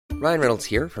Ryan Reynolds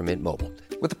here from Mint Mobile.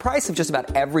 With the price of just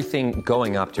about everything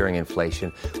going up during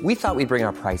inflation, we thought we'd bring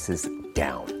our prices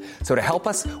down. So to help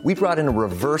us, we brought in a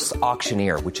reverse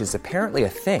auctioneer, which is apparently a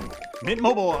thing. Mint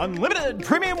Mobile Unlimited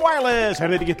Premium Wireless. How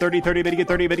to get 30, 30, bit to get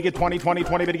 30, bit to get 20, 20,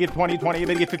 20, bit to get 20, 20,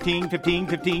 bit to get 15, 15,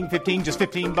 15, 15, just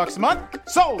 $15 a month?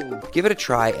 Sold! Give it a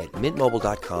try at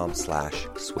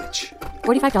mintmobile.com/switch.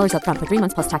 $45 up front for 3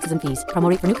 months plus taxes and fees. Promo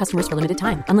rate for new customers for limited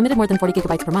time. Unlimited more than 40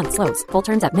 gigabytes per month. Slows full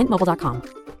terms at mintmobile.com.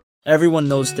 Everyone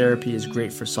knows therapy is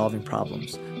great for solving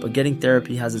problems, but getting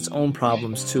therapy has its own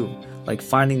problems too, like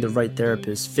finding the right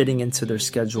therapist, fitting into their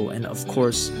schedule, and of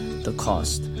course, the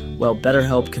cost. Well,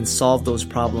 BetterHelp can solve those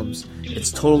problems. It's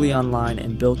totally online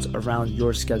and built around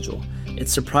your schedule.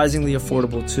 It's surprisingly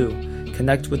affordable too.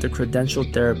 Connect with a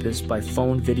credentialed therapist by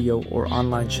phone, video, or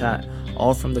online chat,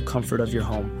 all from the comfort of your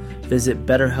home. Visit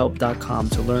BetterHelp.com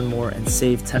to learn more and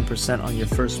save 10% on your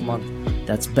first month.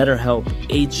 That's BetterHelp,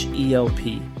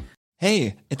 H-E-L-P.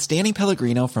 Hey, it's Danny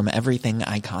Pellegrino from Everything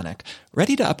Iconic.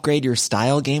 Ready to upgrade your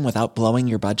style game without blowing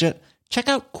your budget? Check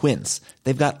out Quince.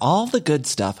 They've got all the good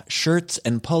stuff, shirts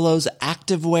and polos,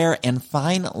 activewear, and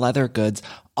fine leather goods,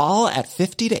 all at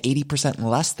 50 to 80%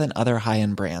 less than other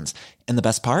high-end brands. And the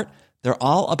best part? They're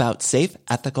all about safe,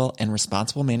 ethical, and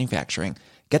responsible manufacturing.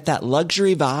 Get that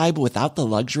luxury vibe without the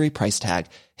luxury price tag.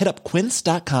 Hit up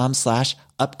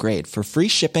quince.com/upgrade for free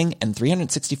shipping and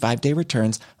 365-day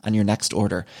returns on your next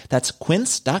order. That's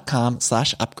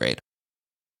quince.com/upgrade.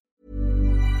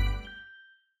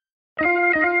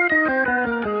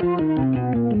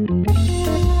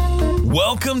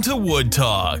 Welcome to Wood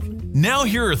Talk. Now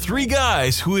here are three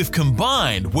guys who, if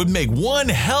combined, would make one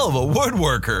hell of a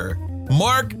woodworker.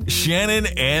 Mark, Shannon,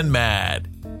 and Matt.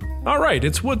 All right,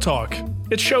 it's Wood Talk.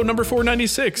 It's show number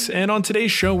 496, and on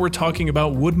today's show, we're talking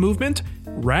about wood movement,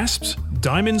 rasps,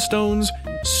 diamond stones,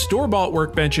 store-bought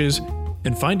workbenches,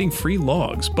 and finding free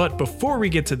logs. But before we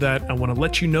get to that, I want to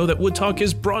let you know that Wood Talk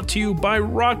is brought to you by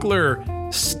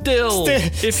Rockler. Still,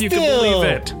 if you can believe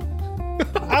it.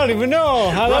 I don't even know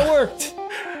how that worked.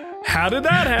 How did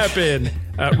that happen?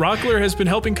 Rockler has been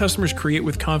helping customers create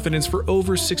with confidence for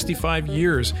over 65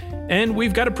 years. And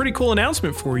we've got a pretty cool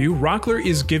announcement for you. Rockler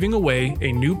is giving away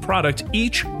a new product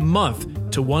each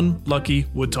month to one lucky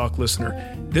Wood Talk listener.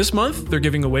 This month, they're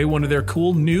giving away one of their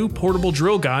cool new portable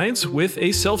drill guides with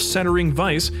a self-centering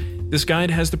vise. This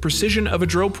guide has the precision of a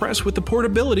drill press with the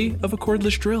portability of a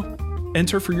cordless drill.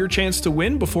 Enter for your chance to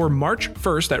win before March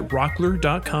 1st at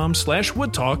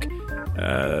rockler.com/woodtalk.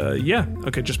 Yeah.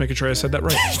 Okay, just making sure I said that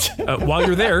right. While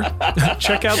you're there,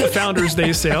 check out the Founders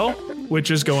Day sale,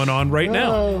 which is going on right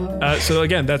now. So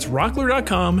again, that's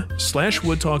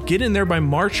rockler.com/woodtalk. Get in there by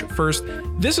March 1st.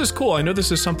 This is cool. I know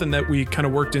this is something that we kind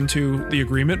of worked into the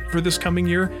agreement for this coming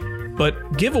year, but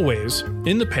giveaways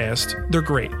in the past, they're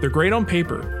great. They're great on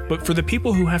paper, but for the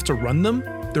people who have to run them,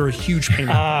 they're a huge pain.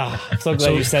 I'm so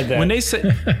glad you said that. When they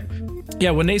said,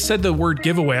 when they said the word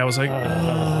giveaway, I was like,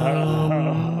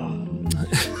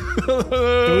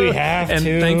 do we have and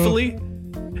to? And thankfully,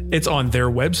 it's on their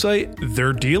website.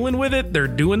 They're dealing with it. They're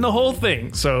doing the whole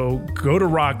thing. So go to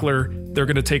Rockler. They're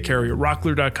going to take care of you.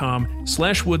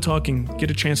 Rockler.com/woodtalk and get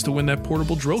a chance to win that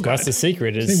portable drill guide. That's the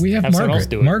secret. Is we have someone else Margaret.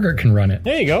 do it. Margaret can run it.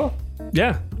 There you go.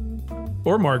 Yeah.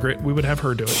 Or Margaret. We would have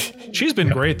her do it. She's been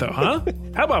great, though, huh?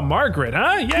 How about Margaret,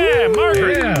 huh? Yeah,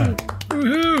 Margaret. Yeah.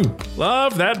 Woohoo.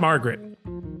 Love that Margaret.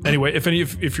 Anyway, if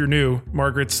you're new,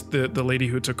 Margaret's the lady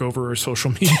who took over our social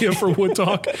media for Wood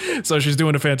Talk. So she's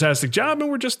doing a fantastic job,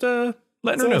 and we're just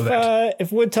letting her know that.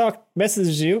 If Wood Talk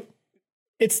messages you,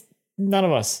 it's none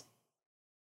of us.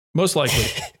 Most likely.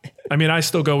 I mean, I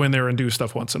still go in there and do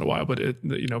stuff once in a while, but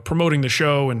promoting the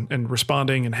show and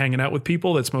responding and hanging out with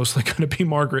people, that's mostly going to be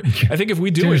Margaret. I think if we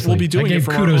do it, we'll be doing it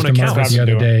from our own accounts. I gave kudos to Margaret the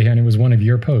other day, and it was one of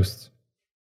your posts.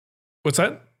 What's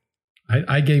that?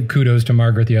 I gave kudos to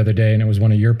Margaret the other day, and it was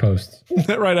one of your posts.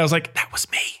 Right. I was like, that was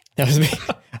me. That was me.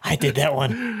 I did that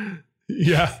one.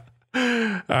 Yeah.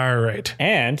 All right.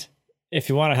 And if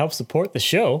you want to help support the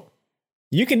show,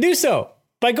 you can do so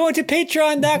by going to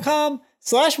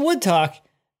patreon.com/woodtalk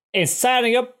and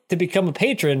signing up to become a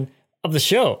patron of the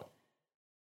show.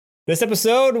 This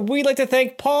episode, we'd like to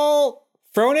thank Paul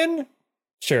Fronin.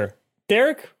 Sure.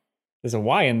 Derek. There's a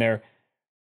Y in there.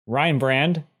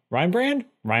 Reinbrand,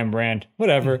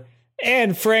 whatever.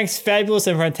 And Frank's fabulous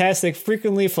and fantastic,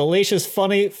 frequently fallacious,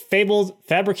 funny, fabled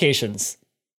fabrications.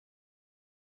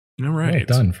 All right.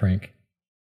 Well done, Frank.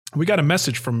 We got a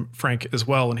message from Frank as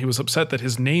well, and he was upset that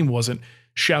his name wasn't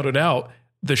shouted out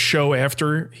the show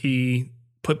after he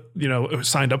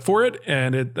signed up for it.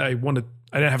 And I didn't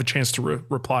have a chance to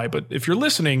reply. But if you're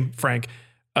listening, Frank,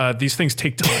 These things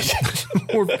take time.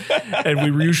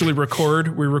 And we usually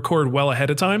record well ahead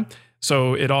of time.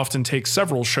 So it often takes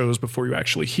several shows before you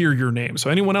actually hear your name. So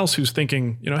anyone else who's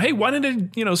thinking, hey, why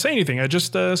didn't I, say anything? I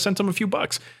just sent them a few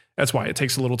bucks. That's why it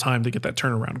takes a little time to get that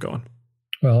turnaround going.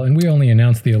 Well, and we only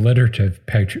announce the alliterative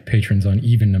patrons on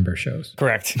even number shows.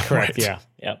 Correct. Right. Yeah.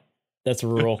 That's a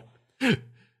rule. There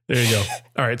you go.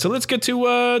 All right. So let's get to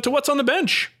what's on the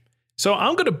bench. So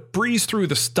I'm going to breeze through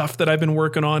the stuff that I've been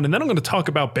working on, and then I'm going to talk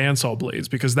about bandsaw blades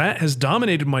because that has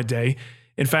dominated my day.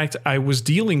 In fact, I was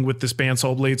dealing with this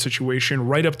bandsaw blade situation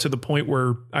right up to the point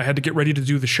where I had to get ready to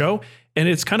do the show, and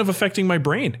it's kind of affecting my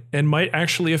brain and might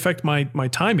actually affect my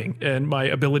timing and my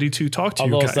ability to talk to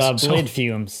you guys. All those blade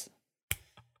fumes.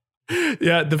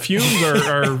 Yeah, the fumes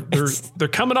are they're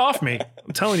coming off me.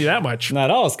 I'm telling you that much.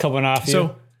 Not all is coming off you.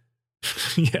 So,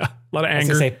 yeah, a lot of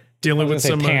anger dealing with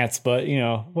some pants, but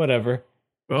whatever.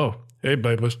 Oh, hey,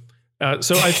 babies.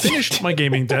 So I finished my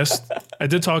gaming desk. I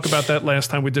did talk about that last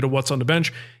time we did a What's on the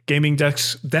Bench. Gaming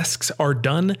desks are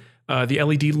done. The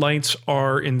LED lights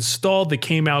are installed. They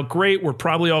came out great. We're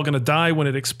probably all going to die when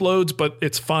it explodes, but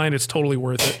it's fine. It's totally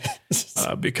worth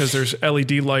it because there's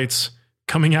LED lights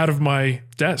coming out of my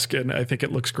desk, and I think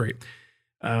it looks great.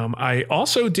 I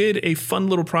also did a fun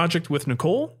little project with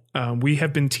Nicole. We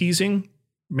have been teasing,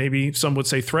 maybe some would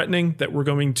say threatening, that we're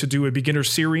going to do a beginner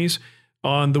series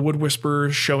on the Wood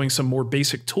Whisperer, showing some more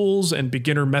basic tools and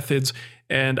beginner methods.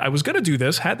 And I was going to do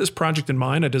this, had this project in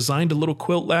mind. I designed a little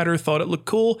quilt ladder, thought it looked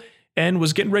cool, and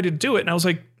was getting ready to do it. And I was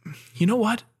like, you know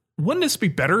what? Wouldn't this be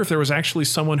better if there was actually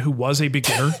someone who was a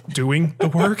beginner doing the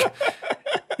work?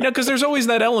 Because there's always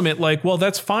that element like, well,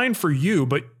 that's fine for you,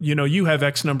 but you have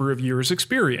X number of years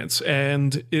experience,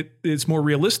 and it's more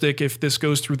realistic if this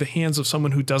goes through the hands of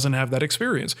someone who doesn't have that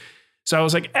experience. So I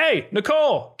was like, hey,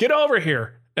 Nicole, get over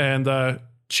here. And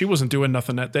she wasn't doing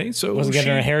nothing that day. So wasn't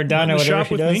getting her hair done or whatever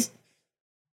she does.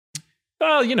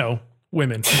 Well,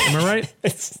 women, am I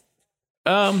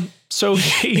right? So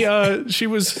she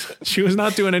was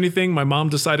not doing anything. My mom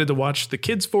decided to watch the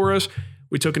kids for us.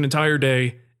 We took an entire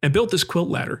day and built this quilt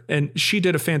ladder, and she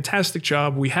did a fantastic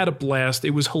job. We had a blast.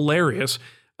 It was hilarious.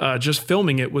 Just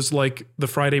filming it was like the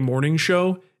Friday morning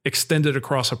show extended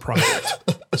across a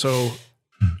project. So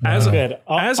as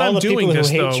I'm doing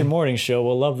this, who hate your morning show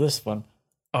will love this one.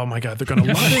 Oh my God, they're going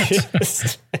to love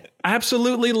it.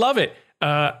 Absolutely love it.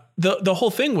 The whole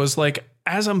thing was like,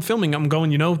 as I'm filming, I'm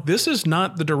going, this is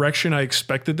not the direction I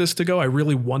expected this to go. I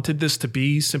really wanted this to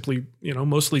be simply,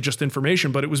 mostly just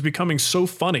information, but it was becoming so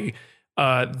funny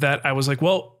that I was like,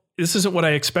 well, this isn't what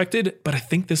I expected, but I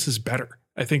think this is better.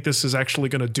 I think this is actually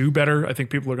going to do better. I think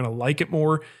people are going to like it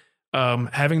more.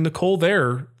 Having Nicole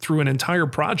there through an entire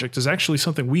project is actually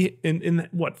something we, in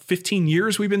 15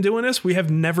 years we've been doing this, we have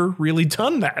never really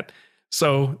done that.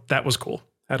 So that was cool.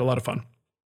 Had a lot of fun.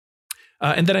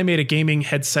 And then I made a gaming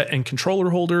headset and controller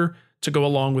holder to go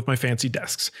along with my fancy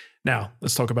desks. Now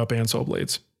let's talk about bandsaw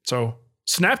blades. So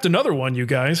snapped another one, you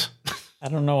guys. I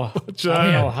don't know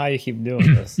how you keep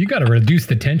doing this. You got to reduce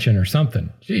the tension or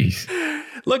something. Jeez.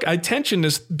 Look, I tension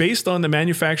this based on the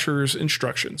manufacturer's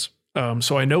instructions.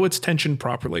 So I know it's tensioned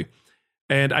properly.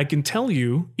 And I can tell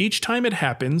you each time it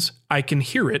happens, I can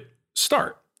hear it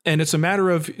start. And it's a matter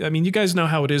of, you guys know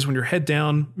how it is when you're head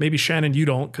down. Maybe Shannon, you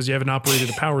don't because you haven't operated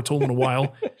a power tool in a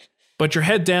while. But you're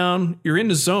head down, you're in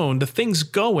the zone, the thing's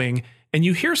going, and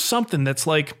you hear something that's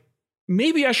like,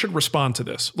 maybe I should respond to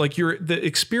this. Like the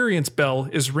experience bell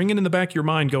is ringing in the back of your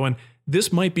mind going,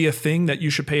 this might be a thing that you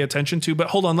should pay attention to, but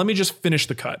hold on, let me just finish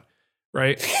the cut.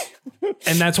 Right.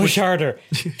 And that's push harder.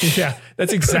 Yeah.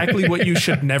 That's exactly what you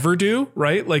should never do.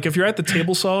 Right. Like if you're at the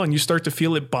table saw and you start to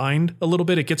feel it bind a little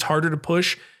bit, it gets harder to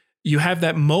push. You have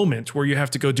that moment where you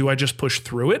have to go, do I just push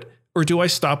through it or do I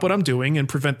stop what I'm doing and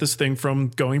prevent this thing from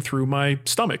going through my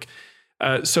stomach?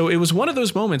 So it was one of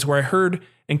those moments where I heard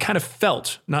and kind of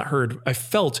felt, not heard, I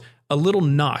felt a little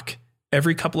knock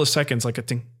every couple of seconds, like a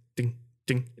ding, ding,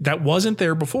 ding. That wasn't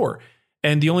there before.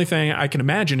 And the only thing I can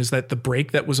imagine is that the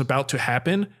break that was about to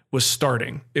happen was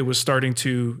starting. It was starting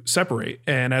to separate.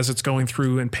 And as it's going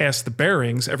through and past the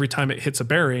bearings, every time it hits a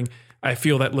bearing, I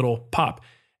feel that little pop.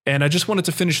 And I just wanted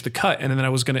to finish the cut. And then I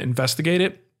was going to investigate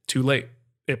it. Too late.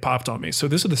 It popped on me. So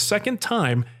this is the second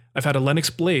time I've had a Lennox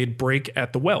blade break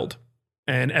at the weld.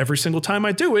 And every single time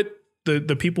I do it,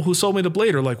 the people who sold me the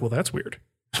blade are like, well, that's weird.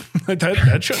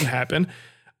 that shouldn't happen.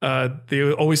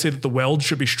 They always say that the weld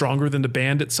should be stronger than the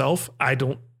band itself. I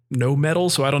don't know metal,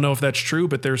 so I don't know if that's true,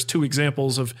 but there's two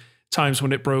examples of times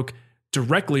when it broke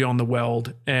directly on the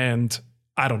weld, and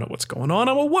I don't know what's going on.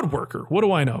 I'm a woodworker. What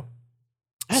do I know?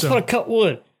 I just want to cut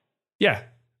wood. Yeah,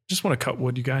 just want to cut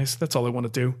wood, you guys. That's all I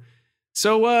want to do.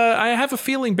 So I have a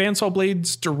feeling Bandsaw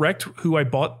Blades Direct, who I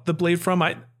bought the blade from,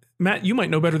 Matt, you might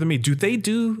know better than me. Do they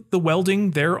do the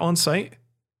welding there on site?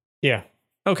 Yeah.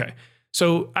 Okay.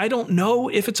 So I don't know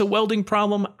if it's a welding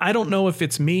problem. I don't know if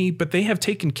it's me, but they have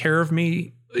taken care of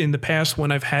me in the past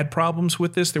when I've had problems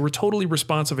with this. They were totally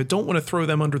responsive. I don't want to throw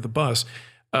them under the bus.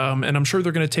 And I'm sure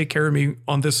they're going to take care of me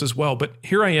on this as well. But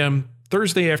here I am,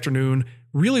 Thursday afternoon,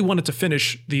 really wanted to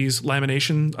finish these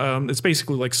lamination. It's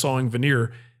basically like sawing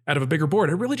veneer out of a bigger board.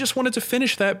 I really just wanted to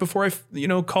finish that before I,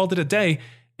 called it a day.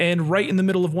 And right in the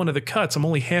middle of one of the cuts, I'm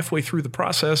only halfway through the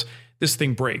process, this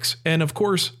thing breaks. And of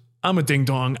course, I'm a ding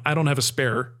dong. I don't have a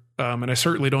spare. And I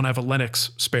certainly don't have a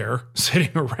Lennox spare sitting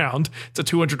around. It's a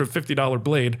 $250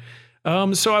 blade.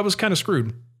 So I was kind of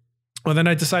screwed. Well, then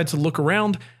I decided to look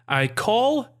around. I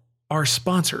call our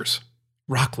sponsors,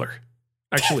 Rockler.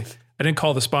 Actually, I didn't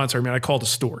call the sponsor. I called the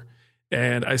store.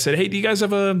 And I said, hey, do you guys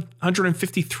have a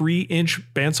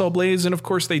 153-inch bandsaw blades? And of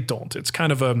course they don't. It's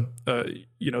kind of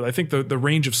I think the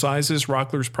range of sizes,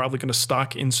 Rockler's probably going to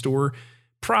stock in store.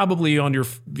 Probably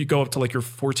you go up to like your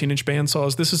 14-inch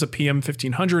bandsaws. This is a PM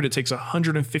 1500. It takes a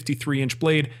 153-inch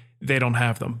blade. They don't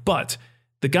have them. But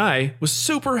the guy was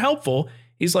super helpful.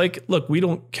 He's like, look, we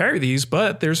don't carry these,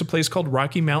 but there's a place called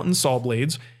Rocky Mountain Saw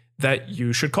Blades that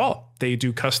you should call. They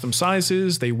do custom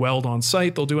sizes. They weld on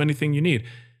site. They'll do anything you need. I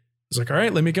was like, all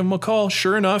right, let me give them a call.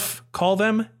 Sure enough, call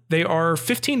them. They are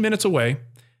 15 minutes away.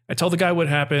 I tell the guy what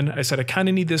happened. I said, I kind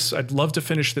of need this. I'd love to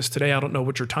finish this today. I don't know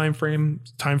what your time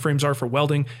frames are for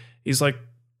welding. He's like,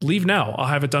 leave now. I'll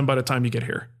have it done by the time you get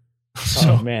here.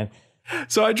 Oh, man.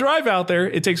 So I drive out there.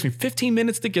 It takes me 15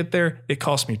 minutes to get there. It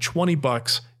cost me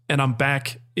 $20 and I'm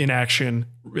back in action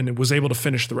and was able to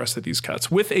finish the rest of these cuts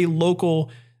with a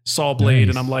local saw blade.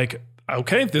 Nice. And I'm like,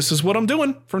 okay, this is what I'm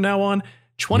doing from now on.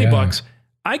 $20.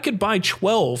 I could buy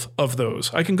 12 of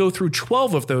those. I can go through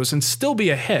 12 of those and still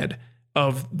be ahead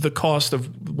of the cost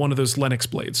of one of those Lennox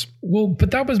blades. Well,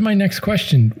 but that was my next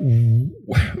question.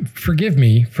 Forgive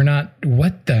me for not,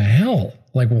 what the hell?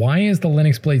 Like, why is the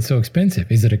Lennox blade so expensive?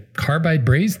 Is it a carbide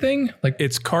braze thing? Like,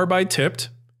 it's carbide tipped.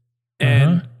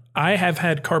 And I have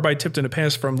had carbide tipped in the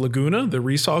past from Laguna, the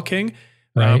Resaw King.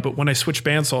 Right. But when I switched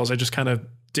bandsaws, I just kind of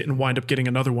didn't wind up getting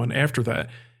another one after that.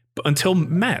 But until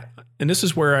Matt, and this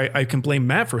is where I can blame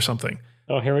Matt for something.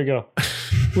 Oh, here we go.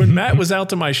 When Matt was out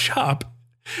to my shop,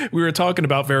 we were talking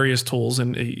about various tools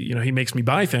and, he makes me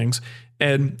buy things.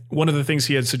 And one of the things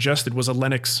he had suggested was a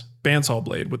Lennox bandsaw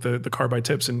blade with the carbide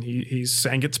tips. And he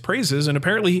sang its praises. And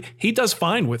apparently he does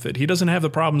fine with it. He doesn't have the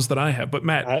problems that I have. But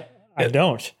Matt, I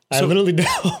don't. I literally don't.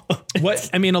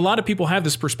 A lot of people have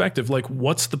this perspective. Like,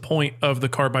 what's the point of the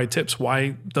carbide tips?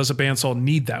 Why does a bandsaw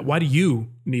need that? Why do you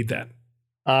need that?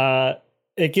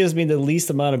 It gives me the least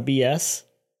amount of BS.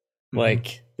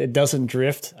 Like, it doesn't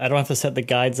drift. I don't have to set the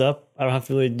guides up. I don't have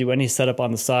to really do any setup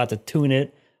on the saw to tune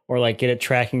it or like get it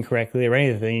tracking correctly or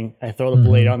anything. I throw the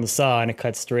blade on the saw and it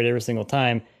cuts straight every single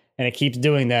time. And it keeps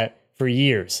doing that for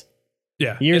years.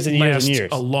 Yeah. Years and years and years.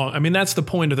 That's the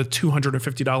point of the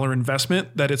 $250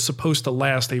 investment, that it's supposed to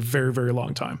last a very, very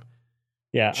long time.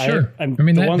 Yeah. Sure. The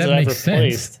that ones that I've makes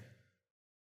replaced. sense.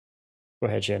 Go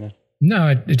ahead, Shannon.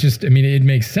 No, it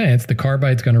makes sense. The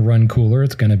carbide's going to run cooler.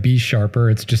 It's going to be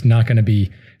sharper. It's just not going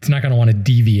to want to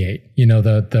deviate.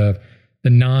 The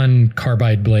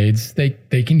non-carbide blades, they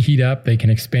can heat up, they can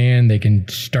expand, they can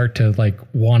start to like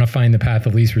want to find the path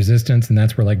of least resistance. And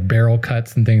that's where like barrel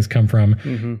cuts and things come from.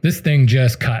 Mm-hmm. This thing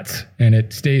just cuts and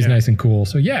it stays nice and cool.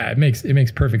 So yeah, it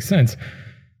makes perfect sense.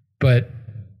 But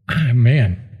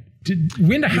man,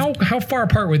 how far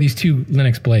apart were these two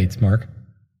Lennox blades, Mark?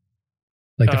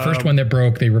 Like the first one that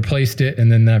broke, they replaced it,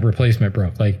 and then that replacement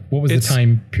broke. Like, what was the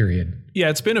time period? Yeah,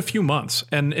 it's been a few months,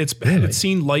 and it's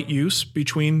seen light use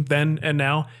between then and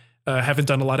now. Haven't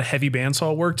done a lot of heavy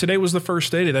bandsaw work. Today was the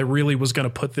first day that I really was going to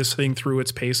put this thing through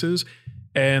its paces,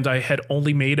 and I had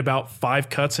only made about 5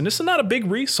 cuts. And this is not a big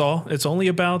resaw. It's only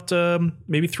about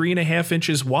maybe 3.5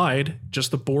 inches wide,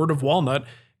 just the board of walnut,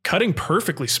 cutting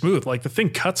perfectly smooth. Like the thing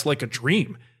cuts like a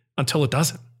dream until it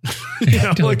doesn't.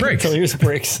 Until it breaks. Until yours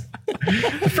breaks.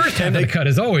 The first half of the cut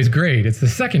is always great. It's the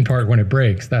second part when it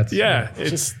breaks. It's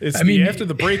after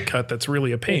the break cut that's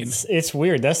really a pain. It's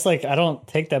weird. That's like, I don't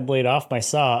take that blade off my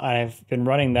saw. I've been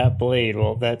running that blade.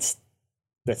 Well, that's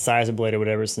that size of blade or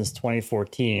whatever since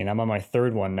 2014. I'm on my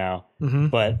 3rd one now,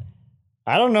 but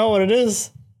I don't know what it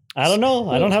is. I don't know.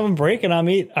 I don't have them breaking on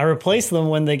me. I replace them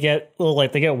when they get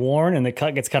they get worn and the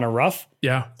cut gets kind of rough.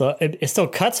 Yeah. So it still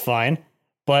cuts fine,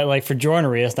 but like for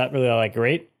joinery, it's not really like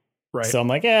great. Right. So I'm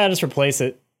like, just replace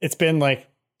it. It's been like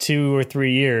 2 or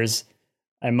 3 years.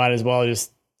 I might as well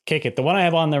just kick it. The one I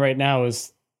have on there right now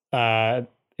is, it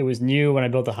was new when I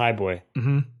built the Highboy.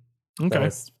 Mm-hmm. Okay. That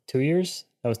was 2 years?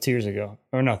 That was 2 years ago.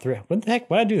 Or no, 3. What the heck?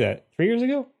 Why did I do that? 3 years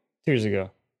ago? 2 years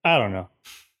ago. I don't know.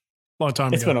 Long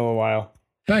time It's ago. been a little while.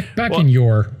 Back in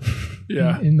your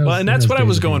yeah. And that's what I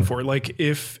was going for. Like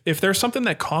if there's something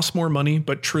that costs more money,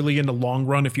 but truly in the long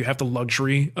run, if you have the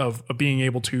luxury of being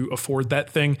able to afford that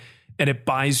thing, and it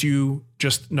buys you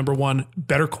just, number one,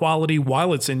 better quality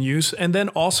while it's in use, and then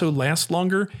also lasts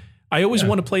longer. I always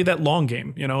want to play that long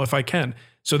game, if I can.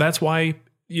 So that's why,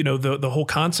 the whole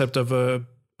concept of a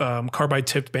carbide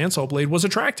tipped bandsaw blade was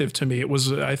attractive to me. It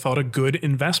was, I thought, a good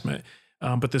investment.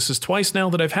 But this is twice now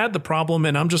that I've had the problem,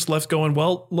 and I'm just left going,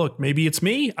 well, look, maybe it's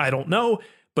me. I don't know,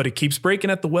 but it keeps breaking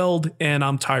at the weld, and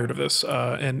I'm tired of this.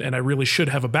 And I really should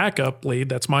have a backup blade.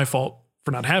 That's my fault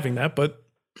for not having that, but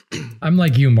I'm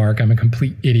like you, Mark. I'm a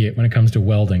complete idiot when it comes to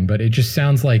welding, but it just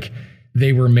sounds like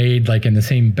they were made like in the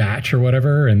same batch or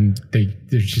whatever, and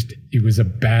it was a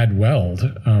bad weld.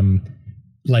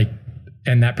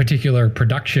 And that particular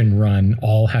production run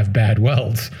all have bad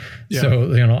welds. Yeah.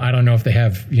 So, I don't know if they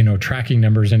have, tracking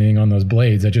numbers, anything on those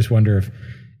blades. I just wonder if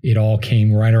it all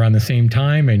came right around the same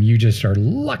time and you just are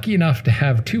lucky enough to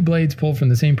have 2 blades pulled from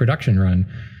the same production run.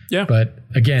 Yeah. But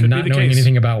again, not knowing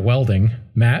anything about welding,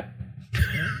 Matt,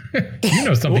 you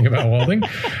know something about welding.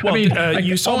 Well, I mean,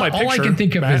 you saw my picture. All I can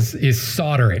think of is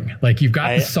soldering. Like you've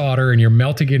got the solder and you're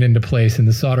melting it into place and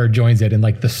the solder joins it. And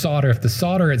like if the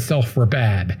solder itself were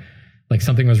bad, like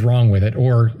something was wrong with it,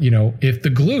 or, if the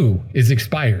glue is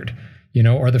expired,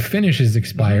 or the finish is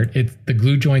expired, the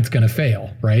glue joint's going to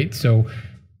fail, right? So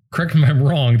correct me if I'm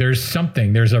wrong, there's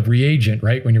a reagent,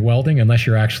 right? When you're welding, unless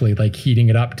you're actually like heating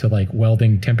it up to like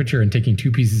welding temperature and taking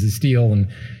 2 pieces of steel and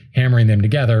hammering them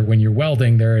together. When you're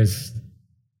welding, there's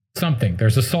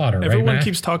a solder. Everyone right,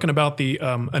 keeps talking about the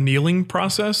annealing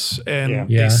process, and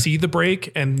Yeah. they see the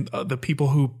break, and the people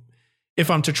who, if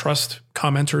I'm to trust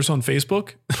commenters on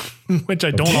Facebook, which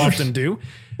I don't often do,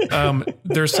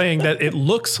 they're saying that it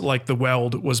looks like the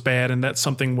weld was bad and that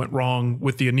something went wrong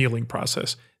with the annealing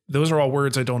process. Those are all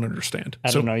words I don't understand.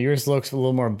 I don't know. Yours looks a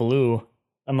little more blue.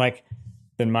 I'm like,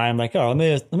 than mine. I'm like, let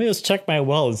me just check my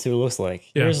weld and see what it looks like.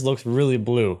 Yeah. Yours looks really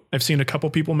blue. I've seen a couple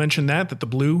people mention that the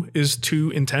blue is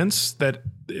too intense.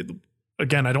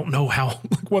 Again, I don't know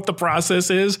what the process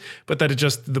is, but that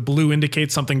the blue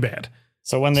indicates something bad.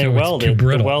 So when they weld it,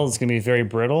 the weld is going to be very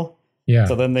brittle. Yeah.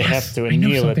 So then they have to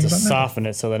anneal it to soften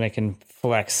it so then it can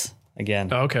flex again.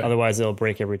 Oh, okay. Otherwise, it'll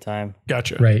break every time.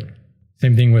 Gotcha. Right.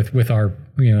 Same thing with our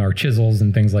our chisels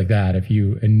and things like that. If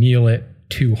you anneal it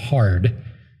too hard,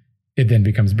 it then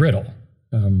becomes brittle,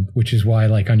 which is why,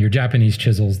 like on your Japanese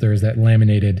chisels, there's that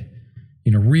laminated,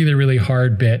 really, really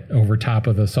hard bit over top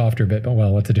of the softer bit. But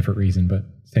well, that's a different reason, but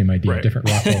same idea, right. Different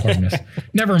Rockwell hardness.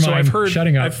 Never mind. So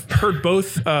shutting up. I've heard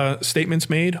both statements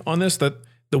made on this, that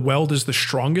the weld is the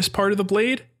strongest part of the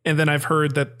blade, and then I've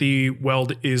heard that the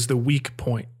weld is the weak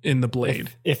point in the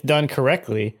blade. If done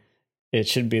correctly, it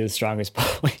should be the strongest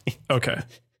point. Okay.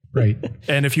 Right.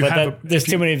 And if you there's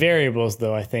too many variables,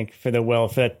 though, I think, for the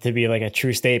weld for that to be like a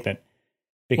true statement.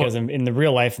 Because in the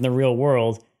real life, in the real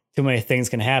world, too many things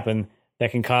can happen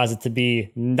that can cause it to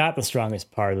be not the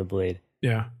strongest part of the blade.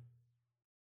 Yeah.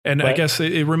 And I guess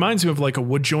it reminds me of like a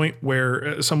wood joint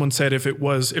where someone said if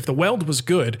the weld was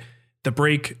good, the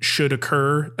break should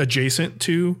occur adjacent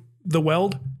to the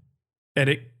weld.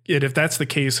 And if that's the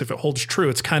case, if it holds true,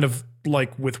 it's kind of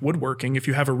like with woodworking. If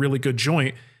you have a really good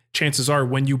joint, chances are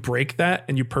when you break that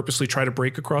and you purposely try to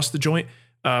break across the joint,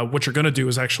 what you're going to do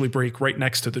is actually break right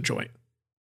next to the joint.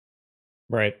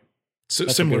 Right. So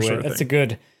similar sort of thing.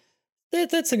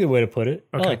 That's a good way to put it.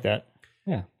 Okay. I like that.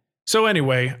 Yeah. So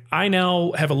anyway, I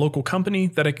now have a local company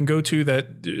that I can go to that,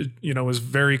 is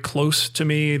very close to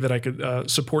me, that I could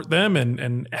support them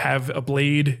and have a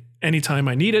blade anytime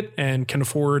I need it, and can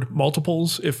afford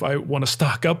multiples if I want to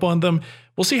stock up on them.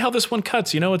 We'll see how this one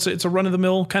cuts. It's a run of the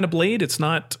mill kind of blade. It's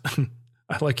not,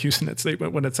 I like using that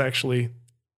statement when it's actually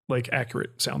like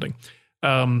accurate sounding.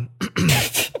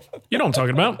 You know what I'm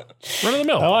talking about. Run of the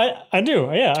mill. Oh, I do.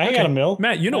 Yeah, I got a mill.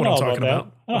 Matt, you know what I'm talking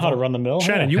about. I know how to run the mill.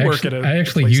 Shannon, you work at a I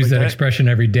actually place use like that expression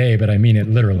every day, but I mean it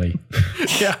literally.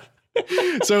 Yeah.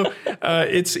 So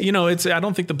it's I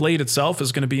don't think the blade itself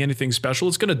is going to be anything special.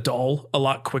 It's going to dull a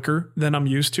lot quicker than I'm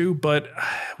used to. But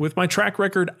with my track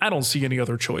record, I don't see any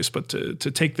other choice but to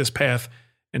take this path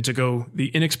and to go the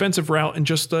inexpensive route and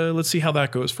just let's see how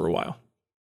that goes for a while.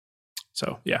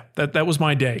 So yeah, that was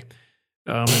my day.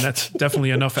 And that's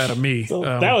definitely enough out of me. So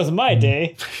that was my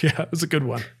day. Yeah, it was a good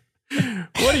one.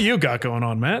 What do you got going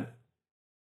on, Matt?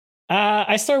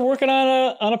 I started working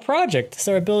on a project. I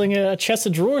started building a chest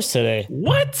of drawers today.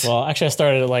 What? Well, actually, I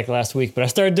started it like last week, but I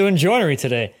started doing joinery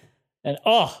today. And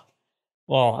I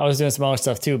was doing some other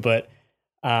stuff too, but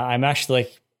I'm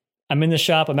in the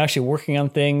shop. I'm actually working on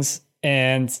things,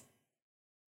 and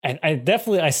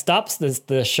I stopped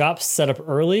the shop setup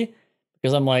early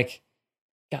because I'm like,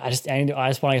 God, I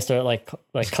just want to start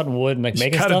like cutting wood and like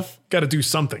making stuff. Got to do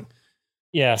something.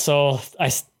 Yeah, so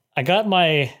I got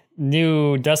my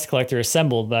new dust collector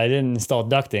assembled, but I didn't install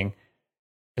ducting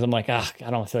because I'm like, I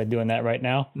don't feel like doing that right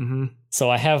now. Mm-hmm. So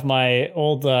I have my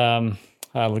old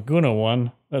Laguna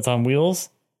one that's on wheels,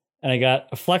 and I got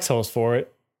a flex hose for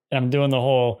it, and I'm doing the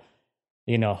whole,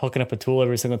 hooking up a tool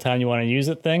every single time you want to use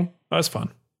it thing. Oh, that's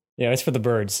fun. Yeah, it's for the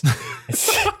birds.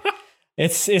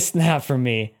 It's not for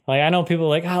me. Like, I know people are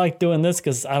like, I like doing this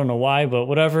because I don't know why, but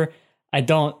whatever. I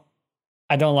don't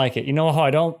like it. You know how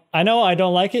I know I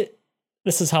don't like it?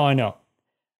 This is how I know.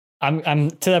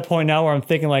 I'm to that point now where I'm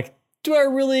thinking like, do I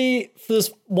really, for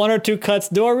this 1 or 2 cuts,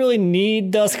 do I really need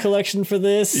dust collection for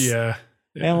this? Yeah.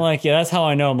 And I'm like, yeah, that's how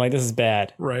I know. I'm like, this is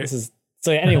bad. Right.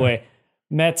 So anyway,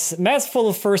 Matt's full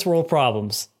of first world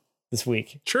problems this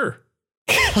week. Sure.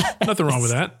 Nothing wrong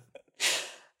with that.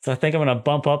 So I think I'm going to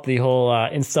bump up the whole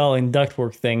installing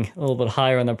ductwork thing a little bit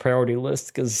higher on the priority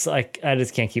list because I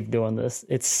just can't keep doing this.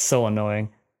 It's so annoying.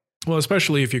 Well,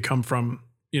 especially if you come from,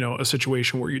 a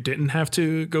situation where you didn't have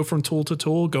to go from tool to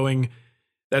tool. Going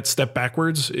that step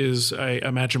backwards is, I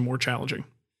imagine, more challenging.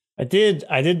 I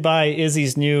did buy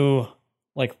Izzy's new,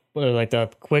 like the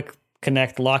quick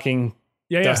connect locking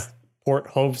dust port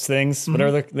hose things,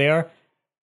 whatever they are,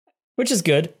 which is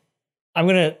good.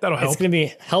 That'll help. It's gonna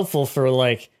be helpful for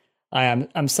like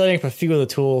I'm setting up a few of the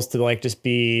tools to like just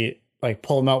be like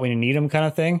pull them out when you need them kind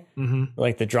of thing,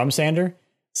 like the drum sander.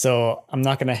 So I'm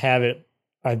not gonna have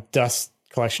a dust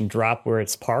collection drop where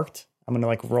it's parked. I'm gonna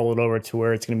like roll it over to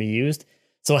where it's gonna be used.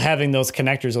 So having those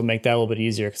connectors will make that a little bit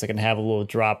easier because I can have a little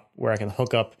drop where I can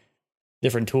hook up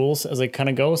different tools as I kind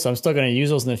of go. So I'm still gonna use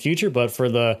those in the future, but for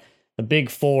the big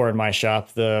 4 in my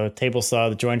shop, the table saw,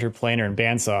 the jointer planer, and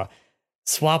bandsaw,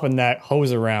 swapping that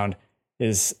hose around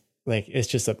is like, it's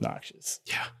just obnoxious.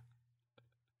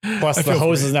 Yeah. Plus the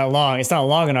hose is not long. It's not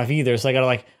long enough either. So I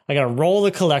gotta roll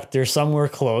the collector somewhere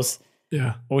close.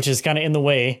 Yeah. Which is kind of in the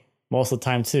way most of the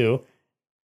time too.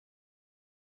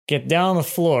 Get down on the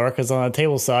floor because on the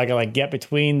table saw, I gotta like get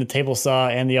between the table saw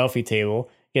and the Alfie table,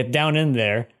 get down in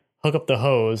there, hook up the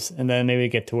hose, and then maybe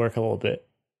get to work a little bit.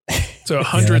 So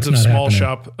hundreds of small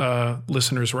shop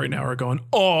listeners right now are going,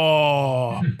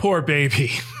 oh, poor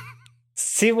baby.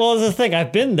 See, well, that's the thing.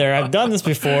 I've been there. I've done this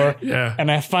before. Yeah.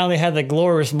 And I finally had the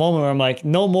glorious moment where I'm like,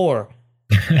 no more.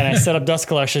 And I set up dust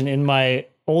collection in my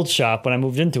old shop when I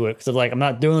moved into it because I'm like, I'm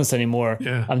not doing this anymore.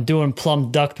 Yeah. I'm doing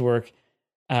plumb duct work.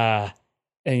 And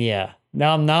yeah,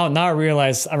 now I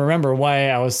realize, I remember why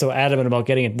I was so adamant about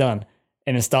getting it done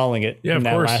and installing it in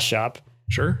that last shop.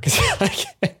 Sure.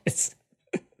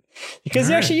 Because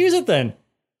you actually use it then.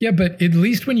 Yeah, but at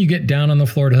least when you get down on the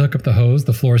floor to hook up the hose,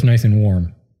 the floor is nice and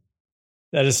warm.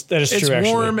 That is true. It's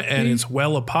warm and it's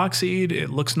well epoxied. It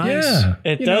looks nice. Yeah,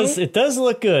 it does. It does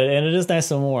look good, and it is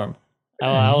nice and warm.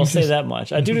 I will say that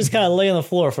much. I do just kind of lay on the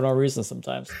floor for no reason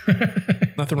sometimes.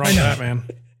 Nothing wrong with that, man.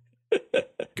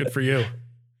 Good for you.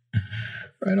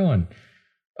 Right on.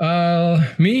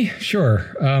 Me? Sure.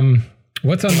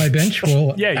 What's on my bench?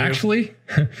 Well, actually,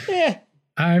 yeah.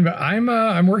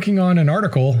 I'm working on an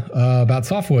article about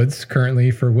softwoods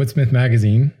currently for Woodsmith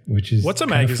Magazine, which is what's a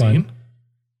magazine? Fun.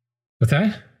 What's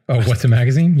that? Oh, what's a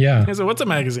magazine? Yeah. So what's a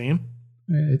magazine?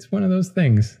 It's one of those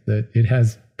things that it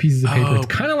has pieces of paper. It's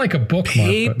kind of like a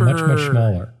bookmark, but much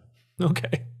smaller.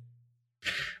 Okay.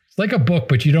 It's like a book,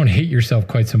 but you don't hate yourself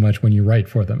quite so much when you write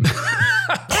for them.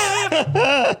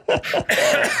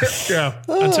 Yeah.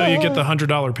 Until you get the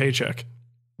 $100 paycheck.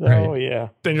 Oh, yeah.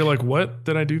 Then you're like, what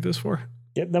did I do this for?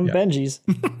 Get them Benjis.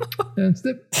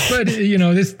 But,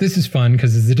 this is fun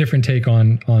because it's a different take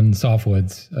on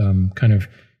softwoods, kind of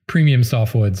premium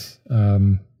softwoods,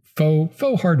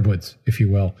 faux hardwoods, if you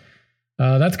will.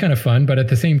 That's kind of fun. But at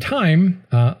the same time,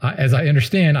 as I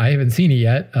understand, I haven't seen it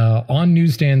yet. On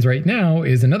newsstands right now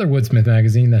is another Woodsmith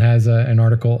magazine that has an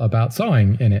article about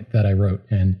sawing in it that I wrote.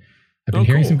 And I've been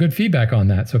hearing some good feedback on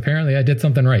that. So apparently I did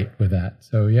something right with that.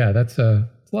 So yeah, it's a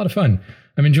lot of fun.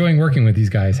 I'm enjoying working with these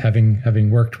guys,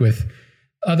 having worked with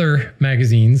other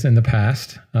magazines in the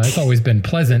past. It's always been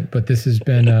pleasant, but this has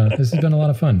been a lot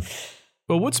of fun.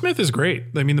 Well, Woodsmith is great.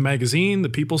 I mean, the magazine, the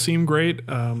people seem great.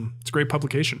 It's a great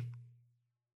publication.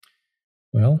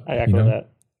 Well, I echo that.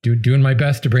 Doing my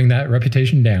best to bring that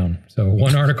reputation down. So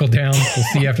one article down, we'll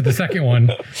see after the second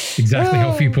one exactly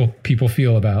how people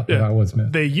feel about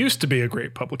Woodsmith. They used to be a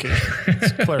great publication.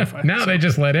 Let's clarify. Now they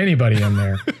just let anybody in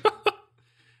there.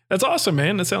 That's awesome,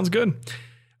 man. That sounds good.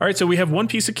 All right, so we have one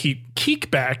piece of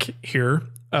kickback here.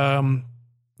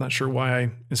 Not sure why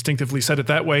I instinctively said it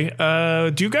that way.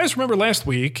 Do you guys remember last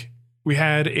week we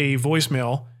had a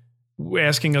voicemail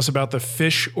asking us about the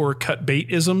fish or cut bait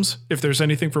isms? If there's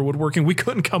anything for woodworking, we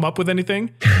couldn't come up with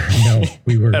anything. No,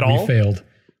 we failed.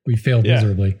 We failed Yeah.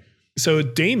 miserably. So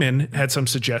Damon had some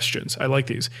suggestions. I like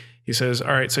these. He says,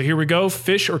 all right, so here we go.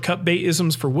 Fish or cut bait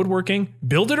isms for woodworking.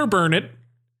 Build it or burn it.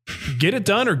 Get it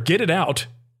done or get it out.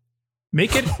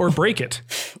 Make it or break it.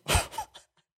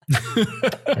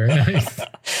 Very nice.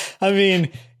 I mean,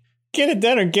 get it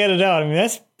done or get it out. I mean,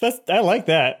 that's I like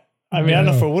that. I mean, I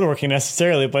don't know for woodworking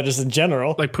necessarily, but just in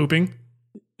general. Like pooping?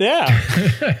 Yeah.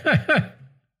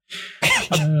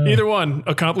 Either one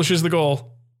accomplishes the goal.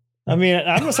 I mean,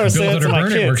 I'm going to start saying Build that it to or my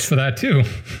burn it works kids. for that too.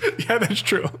 Yeah, that's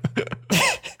true.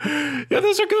 Yeah,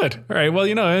 those are good. All right. Well,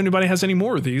 anybody has any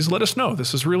more of these, let us know.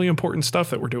 This is really important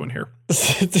stuff that we're doing here.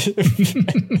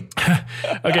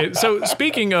 Okay. So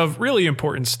speaking of really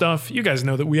important stuff, you guys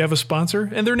know that we have a sponsor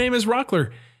and their name is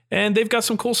Rockler. And they've got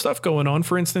some cool stuff going on.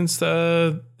 For instance,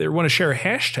 they want to share a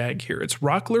hashtag here. It's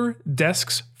Rockler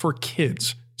Desks for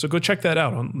Kids. So go check that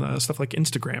out on stuff like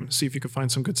Instagram. See if you can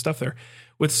find some good stuff there.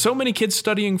 With so many kids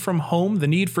studying from home, the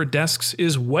need for desks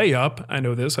is way up. I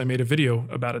know this. I made a video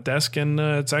about a desk, and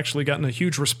it's actually gotten a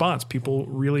huge response. People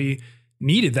really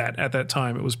needed that at that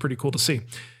time. It was pretty cool to see.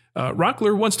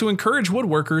 Rockler wants to encourage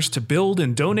woodworkers to build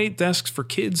and donate desks for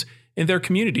kids in their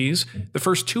communities. The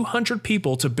first 200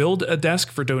 people to build a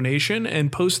desk for donation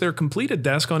and post their completed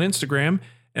desk on Instagram,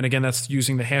 and again, that's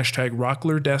using the hashtag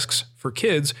Rockler Desks for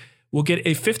Kids, will get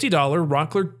a $50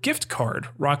 Rockler gift card.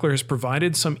 Rockler has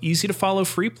provided some easy-to-follow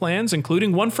free plans,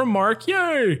 including one from Mark.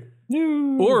 Yay!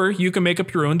 Or you can make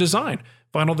up your own design.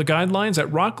 Find all the guidelines at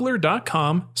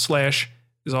rockler.com/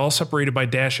 is all separated by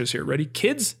dashes here. Ready?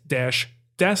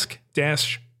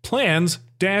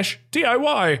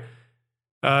 Kids-desk-plans-DIY.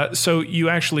 So you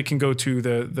actually can go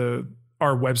to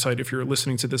our website. If you're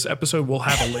listening to this episode, we'll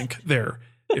have a link there.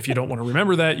 If you don't want to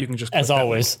remember that, you can just click As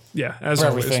always. Yeah, as for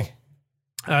always. everything.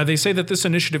 They say that this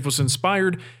initiative was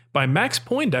inspired by Max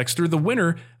Poindexter, the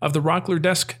winner of the Rockler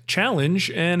Desk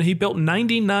Challenge, and he built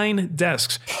 99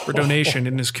 desks for donation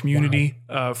in his community,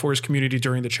 for his community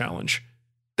during the challenge.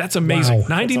 That's amazing. Wow.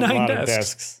 99 That's a lot of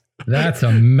desks. That's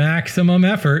a maximum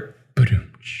effort.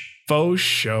 Faux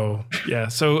show. Yeah.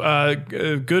 So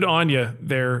good on you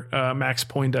there, Max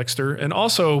Poindexter. And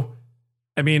also,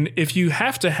 I mean, if you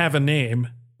have to have a name,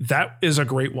 that is a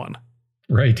great one.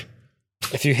 Right.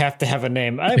 If you have to have a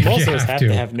name. Most of us have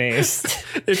to have names.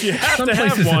 If you have Some to have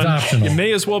places it's one, optional. you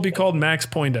may as well be called Max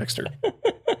Poindexter.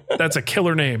 That's a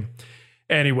killer name.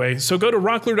 Anyway, so go to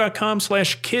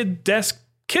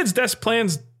rockler.com/kids desk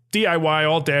plans DIY,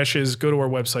 all dashes. Go to our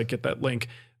website, get that link,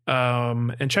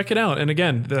 and check it out. And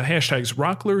again, the hashtag's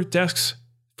Rockler Desks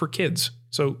for Kids.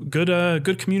 So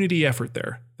good community effort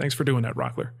there. Thanks for doing that,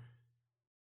 Rockler.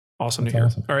 Awesome to hear.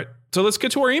 Awesome. All right, so let's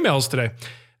get to our emails today.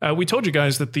 We told you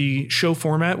guys that the show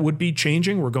format would be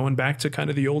changing. We're going back to kind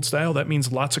of the old style. That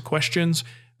means lots of questions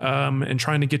and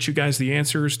trying to get you guys the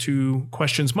answers to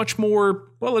questions much more,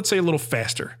 well, let's say a little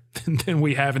faster than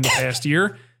we have in the past year.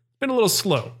 It's been a little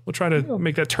slow. We'll try to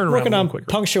make that turnaround Working a little on quicker.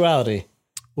 punctuality.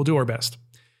 We'll do our best.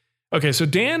 Okay, so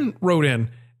Dan wrote in,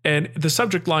 and the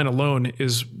subject line alone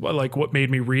is like what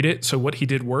made me read it. So what he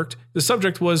did worked. The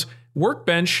subject was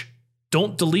workbench,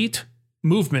 don't delete,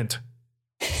 movement.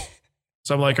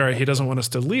 So I'm like, all right, he doesn't want us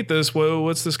to delete this. Whoa,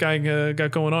 what's this guy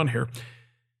got going on here?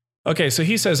 Okay, so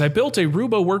he says, I built a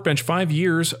Rubo workbench 5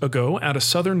 years ago out of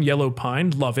southern yellow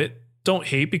pine. Love it. Don't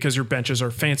hate because your benches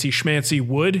are fancy schmancy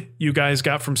wood you guys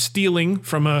got from stealing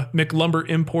from a McLumber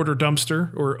importer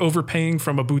dumpster, or overpaying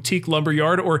from a boutique lumber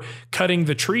yard, or cutting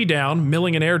the tree down,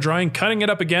 milling and air drying, cutting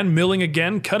it up again, milling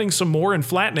again, cutting some more and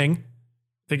flattening. I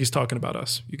think he's talking about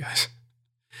us, you guys.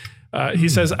 He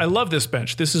says, I love this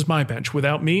bench. This is my bench.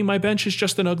 Without me, my bench is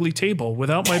just an ugly table.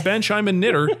 Without my bench, I'm a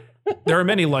knitter. There are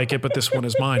many like it, but this one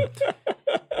is mine.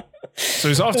 So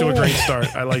he's off to a great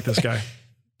start. I like this guy.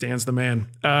 Dan's the man.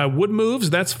 Wood moves,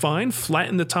 that's fine.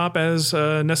 Flatten the top as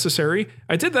necessary.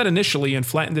 I did that initially and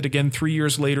flattened it again 3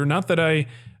 years later. Not that I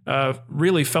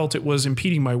really felt it was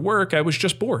impeding my work. I was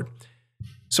just bored.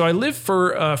 So I lived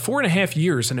for 4.5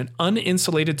 years in an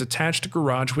uninsulated detached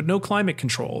garage with no climate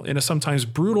control in a sometimes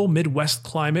brutal Midwest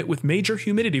climate with major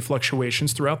humidity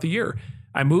fluctuations throughout the year.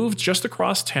 I moved just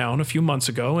across town a few months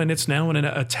ago, and it's now in an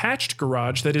attached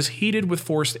garage that is heated with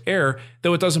forced air,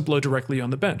 though it doesn't blow directly on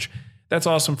the bench. That's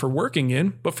awesome for working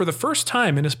in, but for the first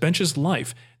time in this bench's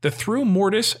life, the through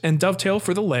mortise and dovetail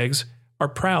for the legs are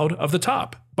proud of the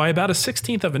top by about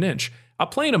 1/16 of an inch. I'll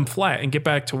plane them flat and get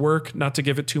back to work, not to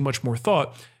give it too much more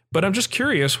thought, But I'm just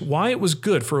curious why it was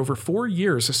good for over 4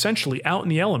 years, essentially out in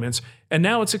the elements, and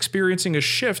now it's experiencing a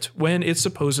shift when it's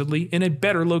supposedly in a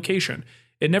better location.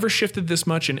 It never shifted this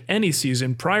much in any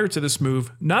season prior to this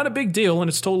move. Not a big deal, and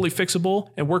it's totally fixable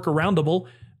and workaroundable,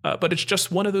 but it's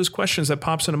just one of those questions that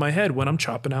pops into my head when I'm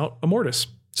chopping out a mortise.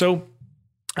 So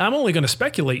I'm only going to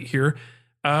speculate here,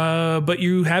 but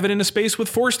you have it in a space with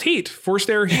forced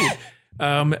air heat.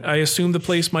 I assume the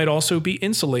place might also be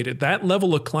insulated. That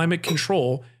level of climate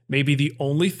control may be the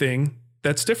only thing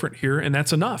that's different here, and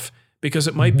that's enough because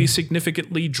it might be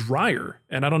significantly drier.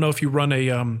 And I don't know if you run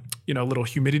a little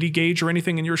humidity gauge or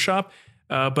anything in your shop,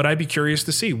 but I'd be curious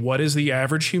to see what is the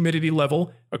average humidity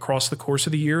level across the course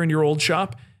of the year in your old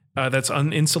shop that's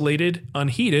uninsulated,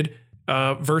 unheated,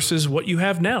 versus what you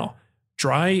have now.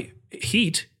 Dry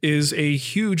heat is a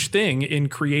huge thing in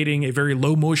creating a very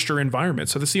low moisture environment.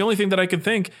 So that's the only thing that I can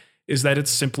think is that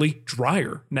it's simply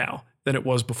drier now than it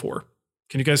was before.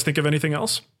 Can you guys think of anything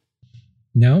else?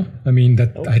 No, I mean,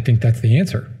 I think that's the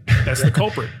answer. That's the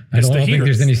culprit. I don't think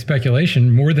there's any speculation.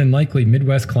 More than likely,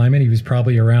 Midwest climate, he was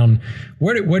probably around,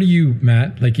 what do you,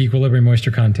 Matt, like equilibrium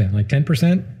moisture content, like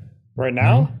 10%? Right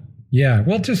now? Yeah,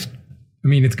 well, it's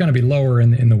going to be lower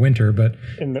in the winter, but...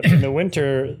 In the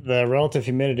winter, the relative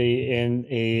humidity in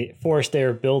a forced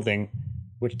air building,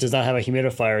 which does not have a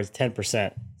humidifier, is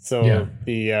 10%. So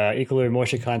the equilibrium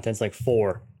moisture content's like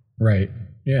 4. Right.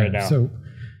 Yeah. Right now. So,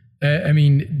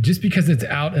 just because it's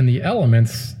out in the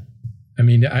elements,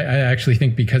 I actually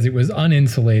think because it was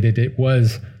uninsulated, it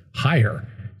was higher.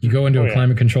 You go into a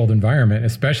climate controlled environment,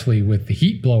 especially with the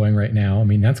heat blowing right now.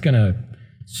 That's going to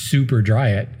super dry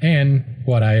it. And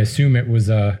what I assume it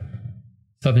was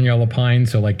southern yellow pine,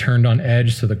 so like turned on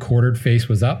edge, so the quartered face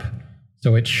was up.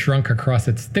 So it shrunk across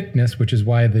its thickness, which is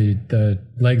why the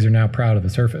legs are now proud of the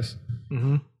surface.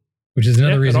 Mm-hmm. Which is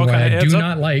another reason why I do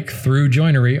not like through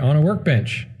joinery on a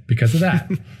workbench, because of that.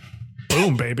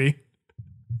 Boom, baby.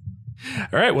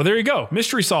 All right, well, there you go.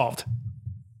 Mystery solved.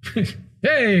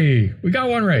 Hey, we got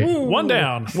one right. Ooh. One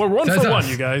down. We're one for one,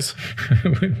 you guys.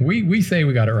 we say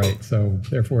we got it right, so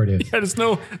therefore it is. Yeah, there's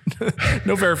no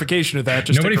verification of that.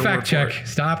 Just nobody fact check.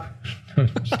 Stop.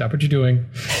 Stop what you're doing.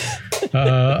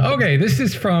 Okay, this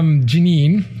is from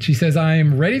Janine. She says,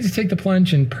 I'm ready to take the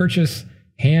plunge and purchase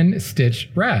hand-stitched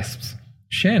rasps.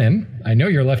 Shannon, I know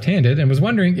you're left-handed and was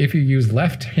wondering if you use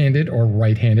left-handed or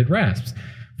right-handed rasps.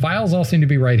 Files all seem to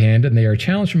be right-handed and they are a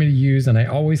challenge for me to use and I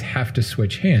always have to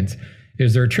switch hands.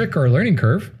 Is there a trick or a learning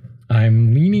curve?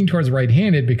 I'm leaning towards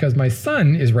right-handed because my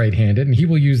son is right-handed and he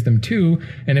will use them too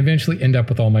and eventually end up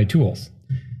with all my tools.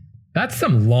 That's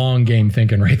some long game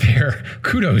thinking right there.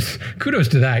 Kudos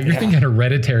to that. You're thinking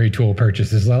hereditary tool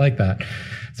purchases. I like that.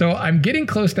 So I'm getting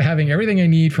close to having everything I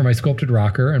need for my sculpted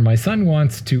rocker, and my son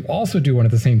wants to also do one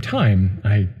at the same time.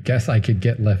 I guess I could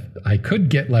get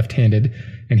left-handed,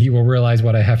 and he will realize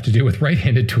what I have to do with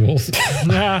right-handed tools.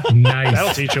 Nice.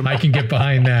 That'll teach him. I can get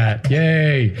behind that.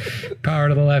 Yay. Power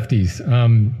to the lefties.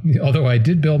 Although I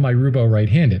did build my Rubo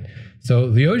right-handed. So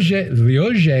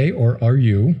Liogé or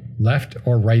RU, left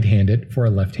or right-handed for a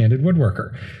left-handed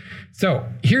woodworker. So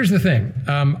here's the thing.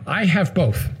 I have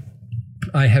both.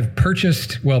 I have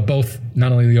purchased, both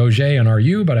not only Liogé and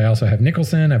RU, but I also have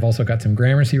Nicholson. I've also got some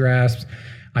Gramercy rasps.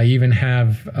 I even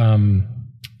have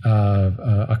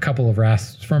a couple of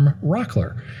rasps from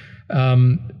Rockler.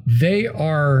 They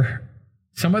are,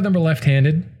 some of them are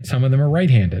left-handed, some of them are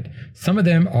right-handed. Some of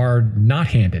them are not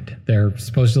handed. They're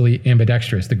supposedly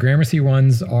ambidextrous. The Gramercy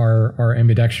ones are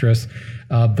ambidextrous.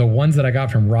 The ones that I got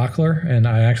from Rockler, and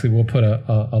I actually will put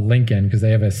a link in because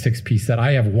they have a 6-piece set.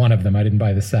 I have one of them. I didn't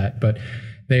buy the set, but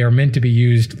they are meant to be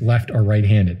used left or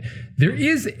right-handed. There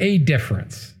is a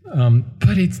difference,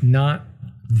 but it's not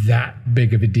that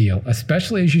big of a deal,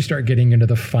 especially as you start getting into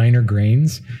the finer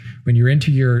grains. When you're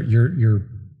into your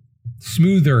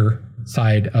smoother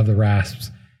side of the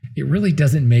rasps, it really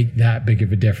doesn't make that big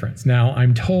of a difference. Now,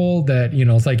 I'm told that,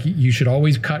 it's like you should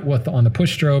always cut on the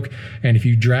push stroke, and if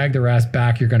you drag the rasp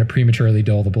back, you're going to prematurely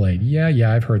dull the blade.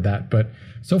 Yeah, I've heard that, but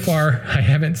so far I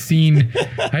haven't seen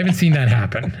that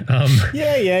happen.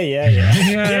 Yeah.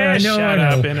 I know. Shut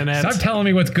up, internet. Stop telling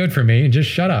me what's good for me and just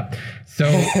shut up. So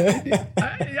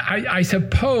I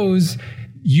suppose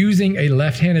using a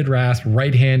left-handed rasp,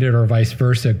 right-handed, or vice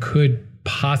versa could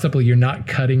possibly, you're not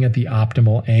cutting at the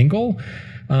optimal angle.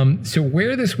 So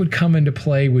where this would come into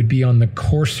play would be on the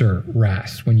coarser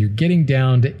rasps. When you're getting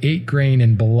down to 8 grain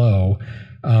and below,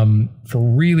 for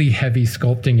really heavy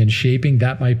sculpting and shaping,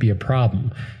 that might be a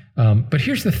problem. But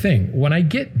here's the thing. When I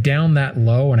get down that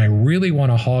low and I really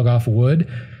want to hog off wood,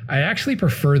 I actually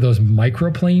prefer those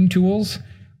microplane tools,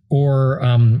 or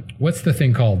what's the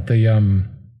thing called?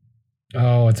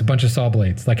 Oh, it's a bunch of saw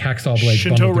blades, like hacksaw blades.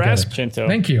 Shinto rasp? Shinto.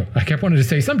 Thank you. I kept wanting to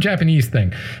say some Japanese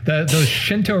thing. Those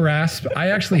Shinto rasp, I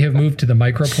actually have moved to the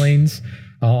microplanes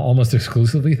almost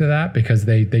exclusively to that because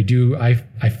they do,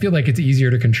 I feel like it's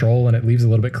easier to control and it leaves a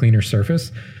little bit cleaner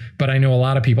surface. But I know a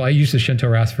lot of people, I used the Shinto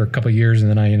rasp for a couple of years and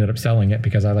then I ended up selling it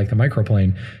because I like the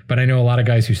microplane. But I know a lot of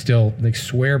guys who still like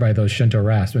swear by those Shinto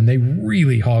rasp and they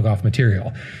really hog off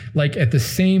material. Like at the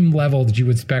same level that you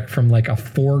would expect from like a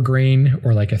 4-grain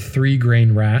or like a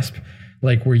 3-grain rasp,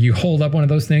 like where you hold up one of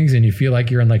those things and you feel like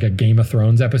you're in like a Game of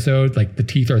Thrones episode, like the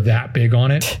teeth are that big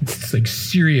on it. It's like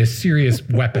serious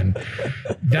weapon.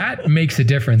 That makes a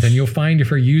difference. And you'll find if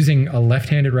you're using a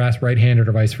left-handed rasp, right-handed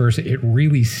or vice versa, it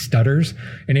really stutters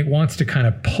and it wants to kind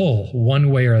of pull one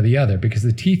way or the other because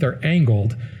the teeth are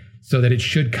angled so that it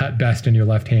should cut best in your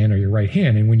left hand or your right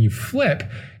hand. And when you flip,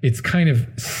 it's kind of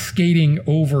skating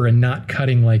over and not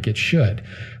cutting like it should.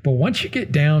 But once you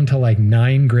get down to like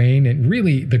 9-grain, and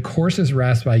really the coarsest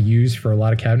rasp I use for a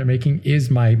lot of cabinet making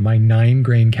is my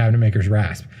 9-grain cabinet maker's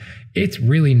rasp. It's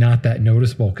really not that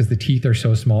noticeable because the teeth are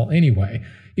so small anyway.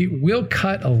 It will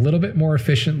cut a little bit more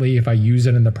efficiently if I use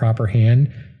it in the proper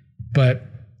hand, but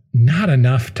not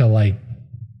enough to like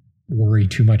worry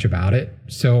too much about it.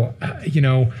 So,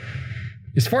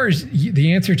 as far as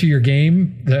the answer to your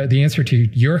game, the answer to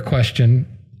your question,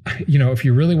 if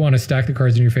you really want to stack the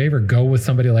cards in your favor, go with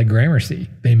somebody like Gramercy.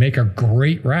 They make a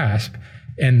great rasp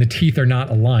and the teeth are not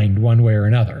aligned one way or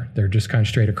another. They're just kind of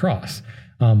straight across.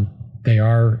 They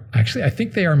are actually, I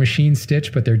think they are machine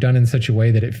stitched, but they're done in such a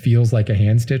way that it feels like a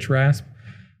hand stitch rasp.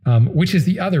 Which is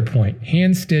the other point.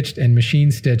 Hand stitched and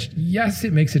machine stitched, yes,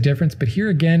 it makes a difference, but here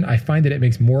again, I find that it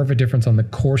makes more of a difference on the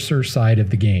coarser side of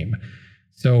the game.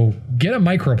 So get a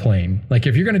microplane. Like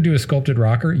if you're going to do a sculpted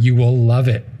rocker, you will love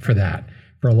it for that,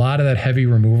 for a lot of that heavy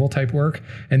removal type work.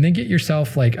 And then get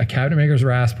yourself like a cabinet maker's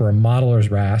rasp or a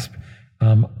modeler's rasp.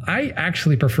 I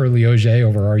actually prefer Liogé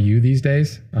over RU these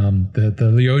days. The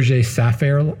Liogé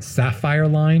Sapphire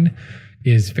line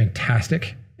is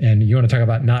fantastic. And you want to talk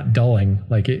about not dulling,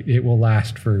 like it will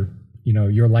last for,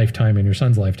 your lifetime and your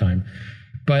son's lifetime.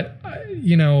 But,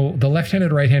 the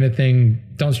left-handed, right-handed thing,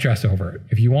 don't stress over it.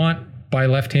 If you want, buy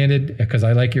left-handed, because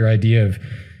I like your idea of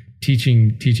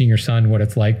teaching your son what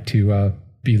it's like to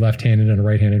be left-handed in a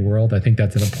right-handed world. I think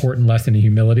that's an important lesson in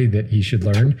humility that he should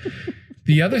learn.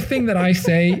 The other thing that I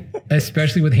say,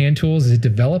 especially with hand tools, is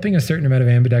developing a certain amount of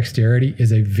ambidexterity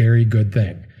is a very good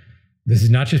thing. This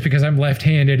is not just because I'm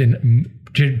left-handed and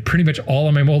pretty much all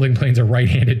of my molding planes are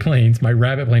right-handed planes. My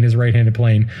rabbet plane is a right-handed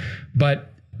plane,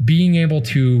 but being able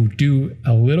to do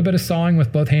a little bit of sawing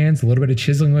with both hands, a little bit of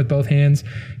chiseling with both hands,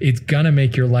 it's gonna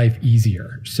make your life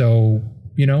easier. So,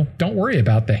 don't worry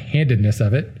about the handedness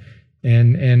of it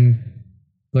and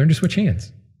learn to switch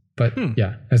hands. But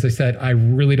yeah, as I said, I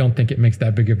really don't think it makes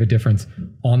that big of a difference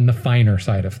on the finer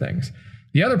side of things.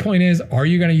 The other point is, are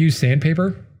you going to use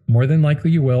sandpaper? More than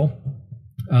likely you will.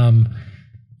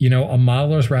 A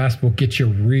modeler's rasp will get you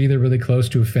really, really close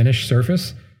to a finished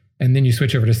surface. And then you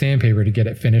switch over to sandpaper to get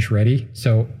it finish ready.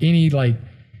 So any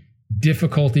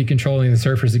difficulty controlling the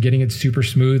surface of getting it super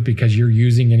smooth because you're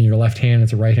using in your left hand,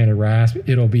 it's a right-handed rasp,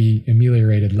 it'll be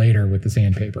ameliorated later with the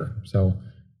sandpaper. So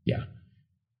yeah.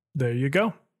 There you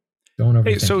go. Don't overthink.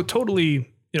 Hey, so totally,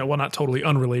 not totally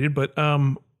unrelated, but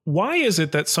why is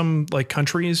it that some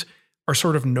countries are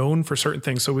sort of known for certain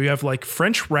things? So we have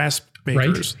French rasp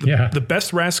makers. Right? The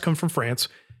best rasps come from France.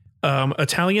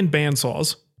 Italian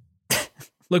bandsaws.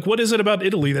 What is it about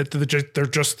Italy that they're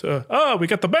just we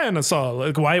got the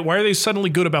bandsaw? Why are they suddenly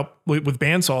good with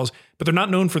bandsaws, but they're not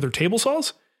known for their table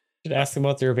saws? Should ask them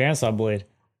about their bandsaw blade.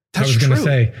 That's I was going to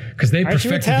say, because they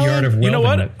perfected the art of welding. You know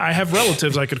what? It. I have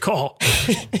relatives I could call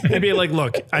and be like,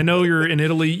 look, I know you're in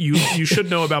Italy. You should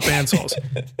know about bandsaws.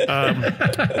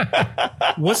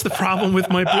 What's the problem with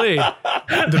my blade?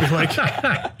 They'd be like,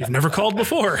 you've never called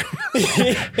before.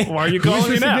 Why are you calling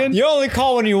me now? You only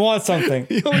call when you want something.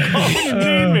 You only call when you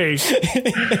need me.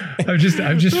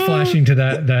 I'm just flashing to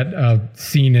that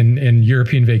scene in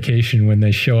European Vacation when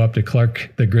they show up to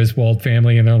Clark, the Griswold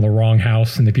family, and they're in the wrong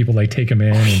house, and the people take them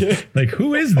in. And,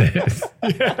 who is this?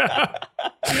 Yeah.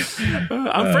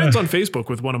 I'm friends on Facebook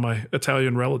with one of my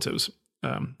Italian relatives.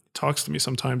 Talks to me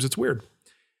sometimes. It's weird.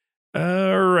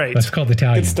 All right. That's called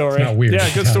Italian. Good story. It's not weird. Yeah,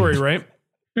 it's good Italian. story, right?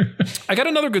 I got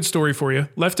another good story for you.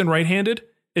 Left and right-handed.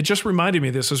 It just reminded me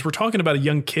of this as we're talking about a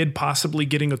young kid possibly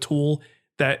getting a tool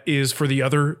that is for the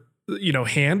other,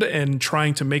 hand and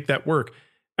trying to make that work.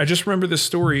 I just remember this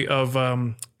story of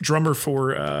drummer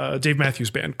for Dave Matthews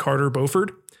Band, Carter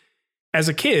Beauford. As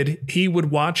a kid, he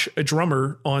would watch a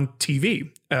drummer on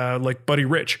TV, like Buddy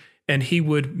Rich, and he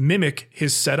would mimic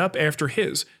his setup after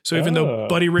his. So even though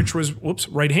Buddy Rich was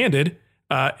right-handed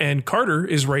and Carter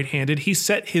is right-handed, he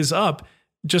set his up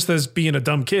just as being a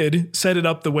dumb kid, set it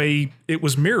up the way it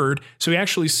was mirrored. So he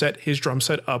actually set his drum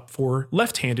set up for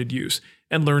left-handed use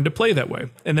and learned to play that way.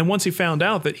 And then once he found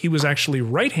out that he was actually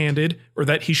right-handed, or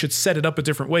that he should set it up a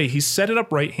different way, he set it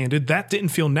up right-handed. That didn't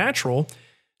feel natural.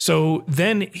 So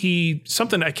then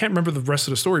I can't remember the rest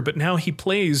of the story, but now he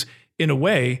plays in a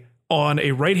way on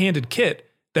a right-handed kit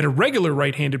that a regular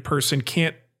right-handed person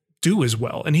can't do as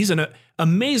well. And he's an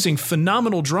amazing,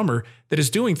 phenomenal drummer that is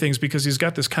doing things because he's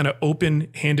got this kind of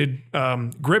open-handed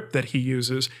grip that he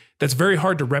uses that's very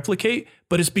hard to replicate,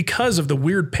 but it's because of the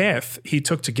weird path he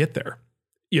took to get there.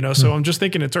 So I'm just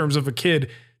thinking in terms of a kid,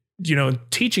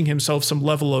 teaching himself some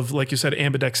level of, like you said,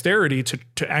 ambidexterity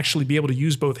to actually be able to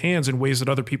use both hands in ways that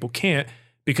other people can't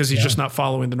because he's just not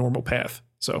following the normal path.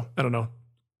 So I don't know,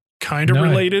 kind of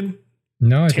related.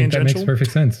 No, I think that makes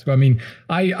perfect sense. I mean,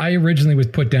 I originally was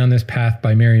put down this path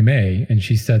by Mary May, and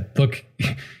she said, look,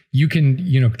 you can,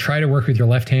 try to work with your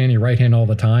left hand, your right hand all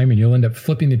the time, and you'll end up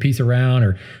flipping the piece around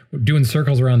or doing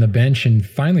circles around the bench. And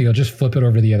finally, you'll just flip it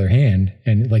over the other hand.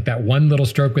 And like that one little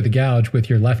stroke with the gouge with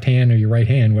your left hand or your right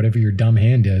hand, whatever your dumb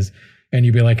hand is. And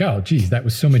you'd be like, oh, geez, that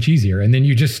was so much easier. And then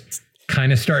you just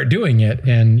kind of start doing it,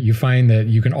 and you find that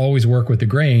you can always work with the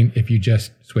grain if you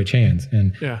just switch hands.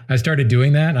 And I started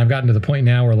doing that, and I've gotten to the point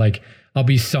now where like I'll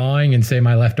be sawing and say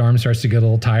my left arm starts to get a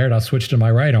little tired, I'll switch to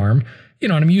my right arm,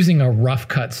 and I'm using a rough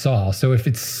cut saw. So if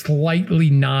it's slightly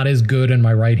not as good in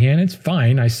my right hand, it's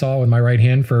fine. I saw with my right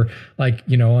hand for like,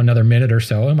 another minute or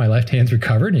so, and my left hand's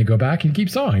recovered, and you go back and you keep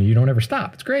sawing. You don't ever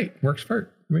stop. It's great. Works for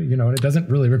and it doesn't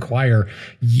really require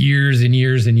years and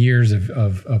years and years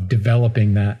of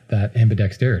developing that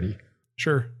ambidexterity.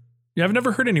 Sure. Yeah, I've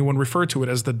never heard anyone refer to it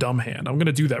as the dumb hand. I'm going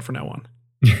to do that from now on.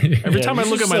 Every time I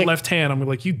look at my left hand, I'm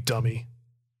like, you dummy.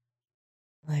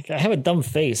 Like, I have a dumb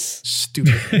face.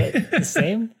 Stupid. The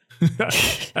same?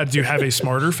 Do you have a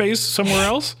smarter face somewhere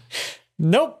else?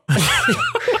 Nope.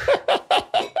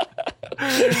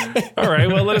 All right.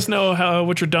 Well, let us know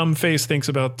what your dumb face thinks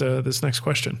about this next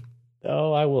question.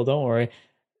 Oh, I will. Don't worry.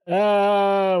 Where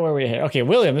are we here? Okay,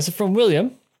 William. This is from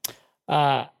William.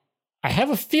 I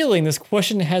have a feeling this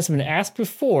question has been asked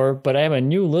before, but I am a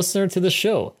new listener to the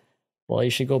show. Well, you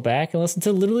should go back and listen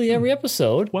to literally every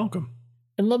episode. Welcome.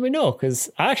 And let me know, because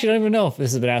I actually don't even know if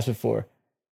this has been asked before.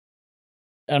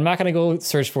 I'm not going to go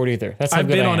search for it either. That's how I've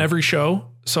been on every show,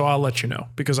 so I'll let you know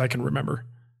because I can remember.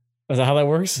 Is that how that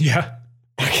works? Yeah.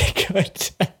 Okay,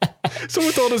 good.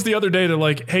 Someone told us the other day, they're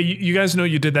like, hey, you guys know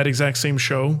you did that exact same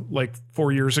show like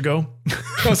 4 years ago?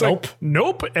 I was like,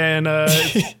 nope. And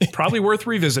probably worth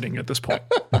revisiting at this point.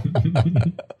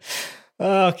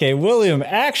 Okay, William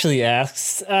actually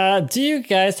asks, do you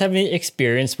guys have any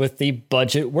experience with the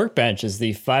budget workbenches,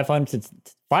 the $500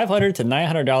 to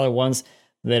 $900 ones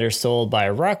that are sold by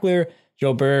Rockler,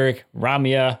 Joe Berg,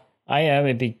 Ramya? I am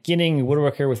a beginning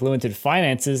woodworker with limited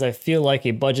finances. I feel like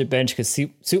a budget bench could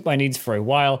suit my needs for a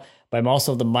while, but I'm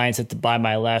also of the mindset to buy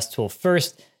my last tool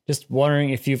first. Just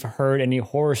wondering if you've heard any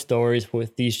horror stories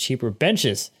with these cheaper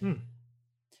benches.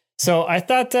 So I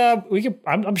thought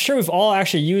I'm sure we've all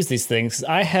actually used these things.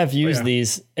 I have used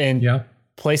these in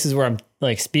places where I'm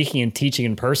like speaking and teaching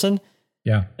in person.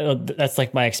 Yeah. That's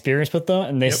like my experience with them.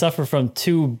 And they suffer from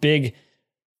two big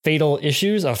fatal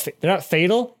issues. They're not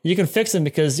fatal. You can fix them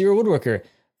because you're a woodworker.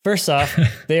 First off,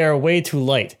 they are way too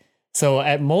light. So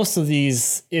at most of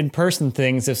these in-person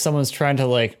things, if someone's trying to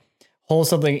like hold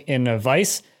something in a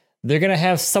vise, they're going to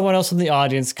have someone else from the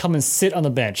audience come and sit on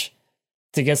the bench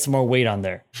to get some more weight on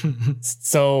there.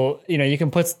 So, you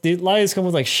can put, a lot of these come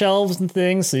with like shelves and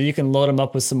things, so you can load them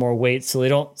up with some more weight so they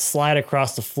don't slide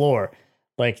across the floor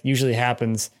like usually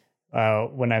happens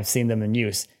when I've seen them in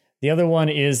use. The other one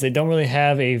is they don't really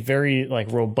have a very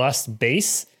like robust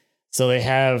base. So they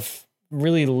have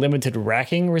really limited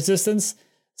racking resistance.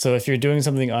 So if you're doing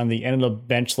something on the end of the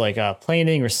bench, like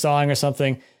planing or sawing or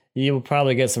something, you will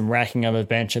probably get some racking on the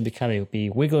bench and be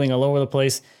wiggling all over the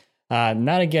place.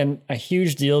 Not again, a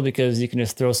huge deal because you can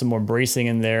just throw some more bracing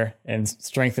in there and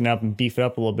strengthen up and beef it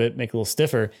up a little bit, make it a little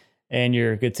stiffer, and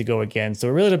you're good to go again. So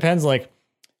it really depends. Like,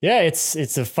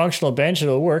 it's a functional bench.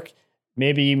 It'll work.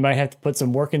 Maybe you might have to put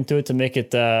some work into it to make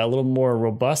it a little more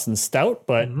robust and stout,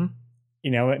 but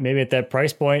maybe at that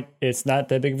price point, it's not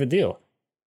that big of a deal.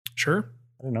 Sure.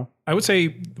 I don't know. I would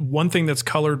say one thing that's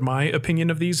colored my opinion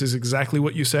of these is exactly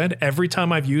what you said. Every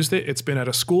time I've used it, it's been at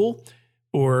a school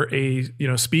or a,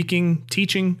 speaking,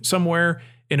 teaching somewhere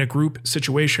in a group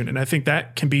situation. And I think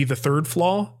that can be the third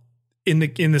flaw in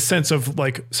the sense of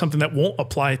like something that won't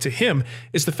apply to him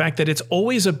is the fact that it's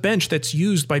always a bench that's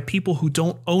used by people who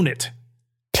don't own it.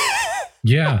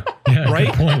 Yeah. Right.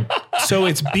 Good point. So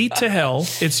it's beat to hell.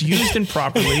 It's used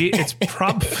improperly.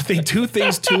 They do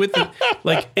things to it that,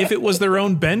 like, if it was their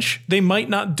own bench, they might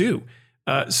not do.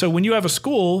 So when you have a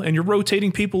school and you're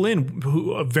rotating people in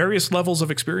who have various levels of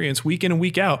experience week in and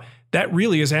week out, that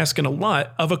really is asking a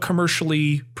lot of a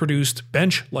commercially produced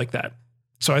bench like that.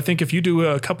 So I think if you do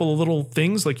a couple of little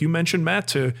things like you mentioned, Matt,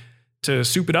 to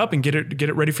soup it up and get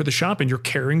it ready for the shop, and you're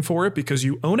caring for it because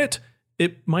you own it,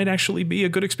 it might actually be a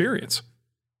good experience.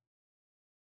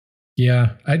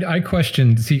 Yeah, I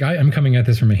question. See, I'm coming at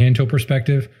this from a hand tool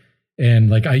perspective,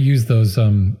 and like I use those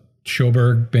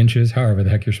Schoberg benches, however the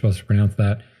heck you're supposed to pronounce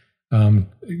that,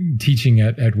 teaching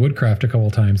at Woodcraft a couple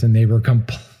of times, and they were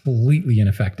completely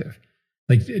ineffective.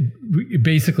 Like it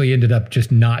basically ended up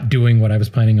just not doing what I was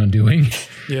planning on doing.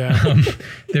 Yeah.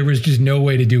 There was just no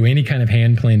way to do any kind of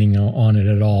hand planing on it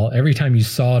at all. Every time you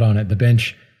saw it on it, the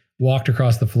bench walked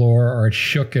across the floor, or it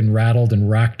shook and rattled and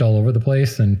racked all over the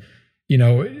place. And you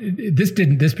know, this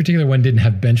particular one didn't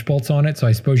have bench bolts on it, so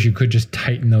I suppose you could just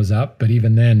tighten those up. But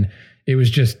even then, it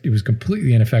was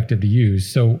completely ineffective to use.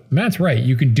 So Matt's right.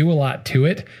 You can do a lot to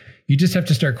it. You just have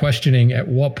to start questioning at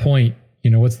what point,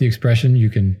 you know, what's the expression? You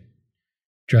can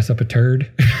dress up a turd.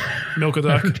 Milk a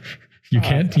duck. You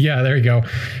can't. Yeah, there you go.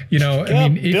 You know, I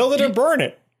mean, build it or burn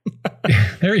it.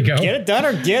 There you go. Get it done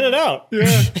or get it out.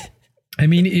 Yeah. I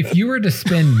mean, if you were to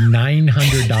spend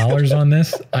 $900 on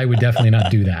this, I would definitely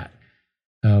not do that.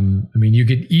 I mean, you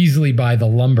could easily buy the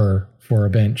lumber for a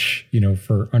bench, you know,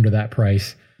 for under that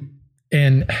price.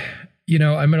 And, you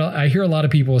know, I hear a lot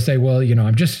of people say, well, you know,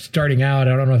 I'm just starting out.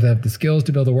 I don't know if I have the skills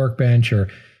to build a workbench, or I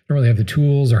don't really have the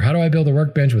tools, or how do I build a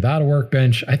workbench without a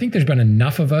workbench? I think there's been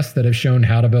enough of us that have shown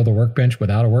how to build a workbench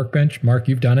without a workbench. Mark,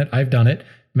 you've done it. I've done it.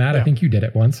 Matt, yeah. I think you did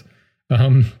it once.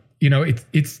 You know,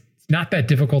 it's not that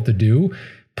difficult to do.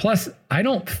 Plus, I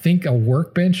don't think a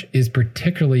workbench is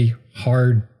particularly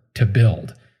hard to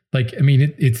build. Like, I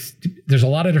mean, there's a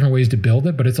lot of different ways to build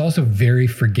it, but it's also very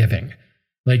forgiving.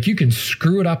 Like, you can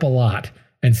screw it up a lot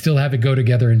and still have it go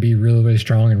together and be really, really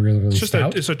strong and really, really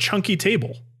stout. It's a chunky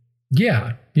table.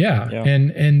 Yeah.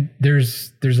 And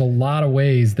there's a lot of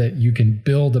ways that you can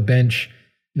build a bench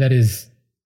that is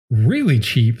really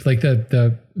cheap. Like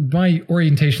my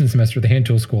orientation semester at the hand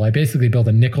tool school, I basically built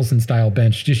a Nicholson style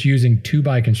bench just using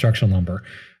 2x construction lumber.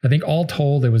 I think all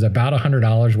told, it was about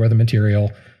 $100 worth of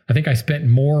material. I think I spent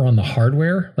more on the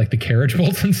hardware, like the carriage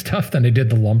bolts and stuff, than I did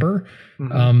the lumber.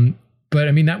 Mm-hmm. But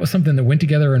I mean, that was something that went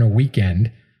together in a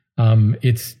weekend.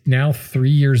 It's now 3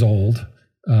 years old.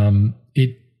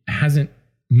 It hasn't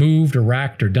moved or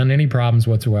racked or done any problems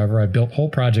whatsoever. I built whole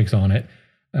projects on it.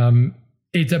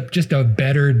 It's just a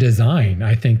better design,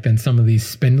 I think, than some of these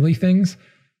spindly things.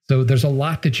 So there's a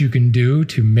lot that you can do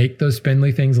to make those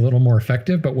spindly things a little more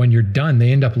effective. But when you're done,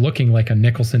 they end up looking like a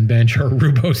Nicholson bench or a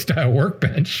Rubo style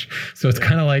workbench. So it's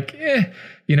kind of like,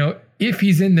 you know, if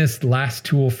he's in this last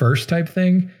tool first type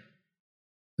thing,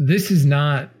 this is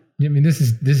not, I mean, this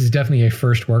is definitely a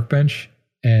first workbench,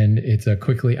 and it's a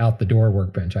quickly out the door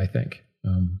workbench, I think.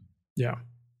 Yeah.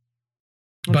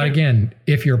 Okay. But again,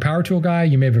 if you're a power tool guy,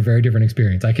 you may have a very different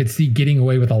experience. I could see getting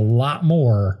away with a lot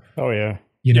more. Oh yeah.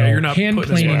 You know, you're not hand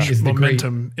planing is the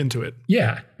momentum into it.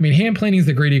 Yeah. I mean, hand planing is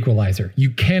the great equalizer. You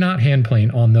cannot hand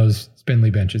plane on those spindly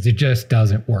benches. It just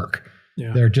doesn't work.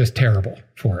 Yeah. They're just terrible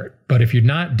for it. But if you're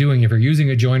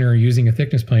using a joiner or using a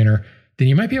thickness planer, then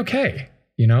you might be okay.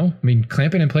 You know, I mean,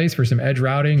 clamp it in place for some edge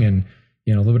routing and,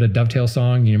 you know, a little bit of dovetail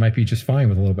sawing, you might be just fine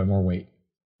with a little bit more weight.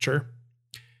 Sure.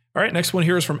 All right, next one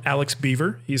here is from Alex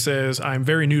Beaver. He says, I'm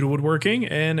very new to woodworking,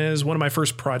 and as one of my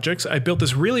first projects, I built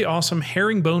this really awesome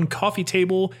herringbone coffee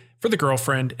table for the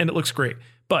girlfriend, and it looks great.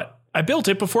 But I built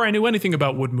it before I knew anything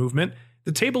about wood movement.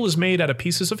 The table is made out of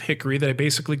pieces of hickory that I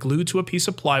basically glued to a piece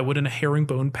of plywood in a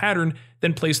herringbone pattern,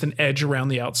 then placed an edge around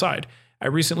the outside. I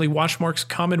recently watched Mark's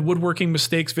common woodworking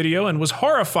mistakes video and was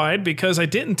horrified because I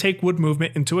didn't take wood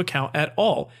movement into account at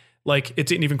all. Like, it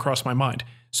didn't even cross my mind.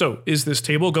 So, is this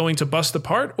table going to bust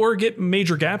apart or get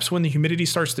major gaps when the humidity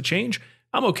starts to change?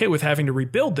 I'm okay with having to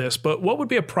rebuild this, but what would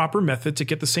be a proper method to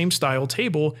get the same style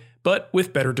table, but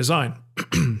with better design?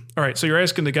 All right, so you're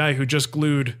asking the guy who just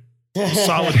glued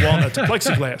solid walnut to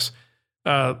plexiglass.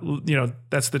 You know,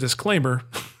 that's the disclaimer.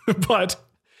 But,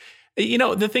 you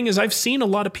know, the thing is, I've seen a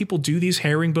lot of people do these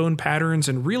herringbone patterns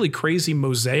and really crazy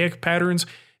mosaic patterns,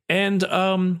 and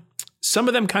some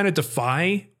of them kind of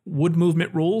defy wood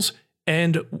movement rules.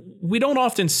 And we don't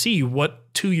often see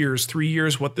what 2 years, 3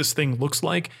 years, what this thing looks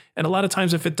like. And a lot of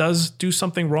times if it does do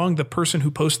something wrong, the person who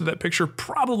posted that picture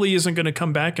probably isn't going to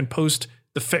come back and post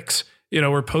the fix,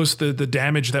 or post the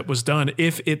damage that was done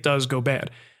if it does go bad.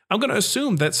 I'm going to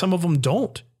assume that some of them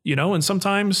don't, and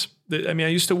sometimes, I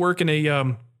used to work in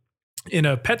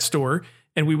a pet store,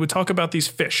 and we would talk about these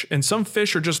fish, and some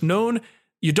fish are just known.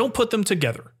 You don't put them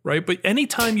together, right? But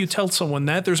anytime you tell someone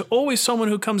that, there's always someone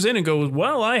who comes in and goes,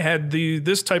 well, I had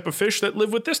this type of fish that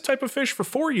lived with this type of fish for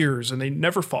 4 years and they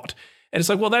never fought. And it's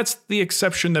like, well, that's the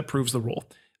exception that proves the rule.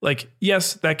 Like,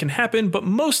 yes, that can happen, but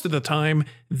most of the time,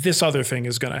 this other thing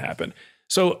is going to happen.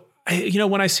 So,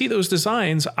 when I see those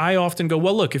designs, I often go,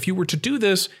 well, look, if you were to do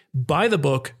this by the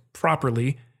book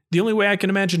properly, the only way I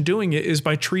can imagine doing it is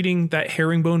by treating that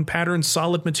herringbone pattern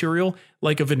solid material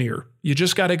like a veneer. You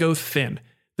just got to go thin.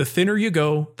 The thinner you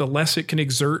go, the less it can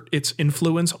exert its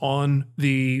influence on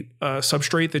the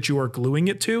substrate that you are gluing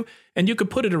it to. And you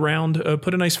could put it around,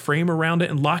 put a nice frame around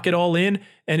it and lock it all in,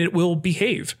 and it will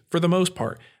behave for the most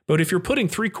part. But if you're putting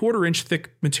 3/4 inch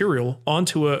thick material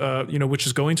onto which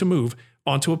is going to move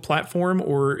onto a platform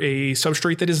or a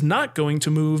substrate that is not going to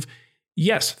move,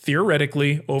 yes,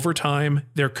 theoretically, over time,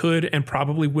 there could and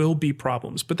probably will be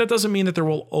problems. But that doesn't mean that there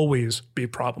will always be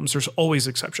problems. There's always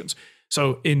exceptions.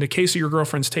 So in the case of your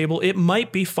girlfriend's table, it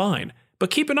might be fine,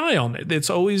 but keep an eye on it. It's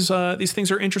always, these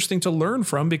things are interesting to learn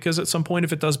from, because at some point,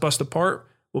 if it does bust apart,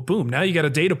 well, boom, now you got a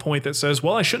data point that says,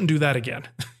 well, I shouldn't do that again,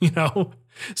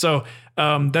 So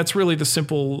that's really the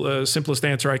simplest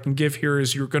answer I can give here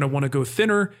is you're going to want to go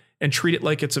thinner and treat it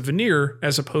like it's a veneer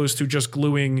as opposed to just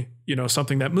gluing,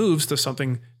 something that moves to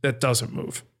something that doesn't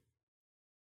move.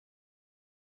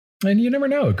 And you never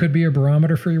know. It could be a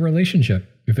barometer for your relationship.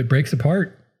 If it breaks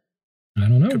apart, I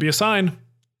don't know. Could be a sign.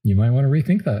 You might want to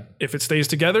rethink that. If it stays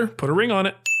together, put a ring on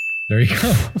it. There you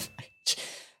go.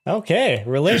 Okay.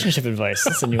 Relationship advice.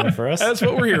 That's a new one for us. That's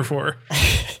what we're here for.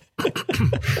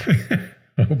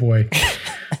 Oh, boy.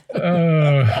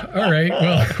 All right.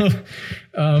 Well,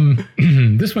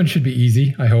 this one should be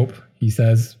easy, I hope, he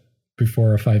says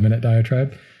before a 5-minute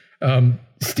diatribe.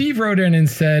 Steve wrote in and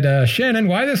said, Shannon,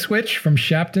 why the switch from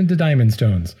Shapton to Diamond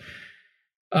Stones?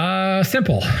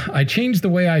 Simple. I changed the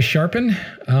way I sharpen,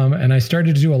 and I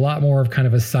started to do a lot more of kind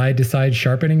of a side-to-side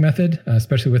sharpening method,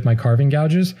 especially with my carving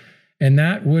gouges. And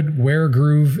that would wear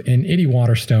groove in any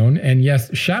water stone. And yes,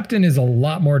 Shapton is a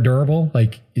lot more durable.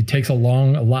 Like it takes a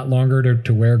lot longer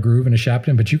to wear groove in a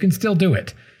Shapton, but you can still do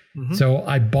it. Mm-hmm. So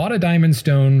I bought a Diamond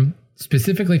Stone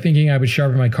specifically thinking I would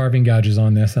sharpen my carving gouges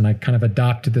on this. And I kind of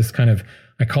adopted this kind of,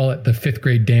 I call it the 5th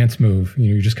grade dance move.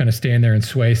 You just kind of stand there and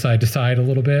sway side to side a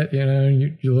little bit. You're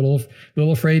a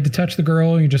little afraid to touch the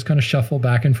girl. And you just kind of shuffle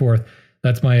back and forth.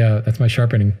 That's my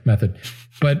sharpening method.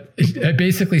 But I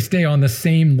basically stay on the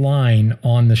same line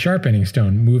on the sharpening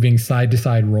stone, moving side to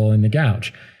side, rolling the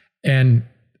gouge. And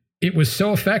it was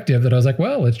so effective that I was like,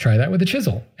 well, let's try that with a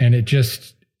chisel. And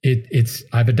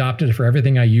I've adopted it for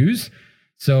everything I use.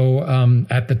 So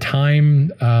at the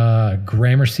time,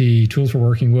 Gramercy Tools for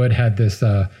Working Wood had this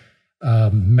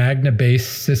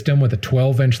Magna-based system with a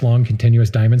 12-inch long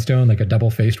continuous diamond stone, like a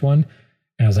double-faced one.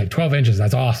 And I was like, 12 inches,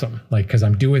 that's awesome. Like, because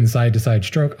I'm doing side-to-side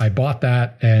stroke. I bought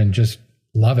that and just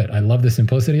love it. I love the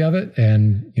simplicity of it.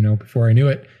 And, before I knew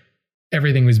it,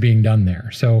 everything was being done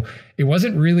there. So it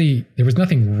wasn't really, there was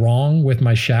nothing wrong with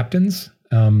my Shaptons.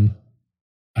 I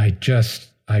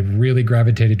really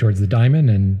gravitated towards the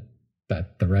diamond, and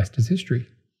the rest is history.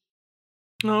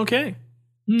 Okay.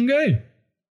 No,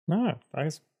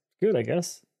 that's good, I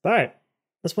guess. All right.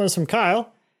 This one is from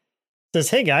Kyle. It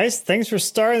says, hey guys, thanks for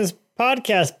starting this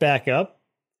podcast back up.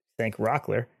 Thank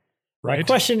Rockler. Right. My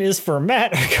question is for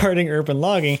Matt regarding urban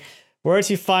logging. Where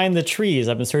do you find the trees?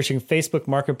 I've been searching Facebook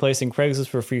Marketplace and Craigslist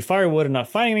for free firewood and not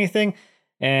finding anything.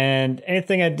 And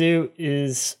anything I do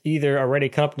is either already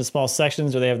cut up into small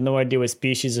sections or they have no idea what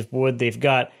species of wood they've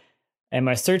got. Am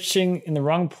I searching in the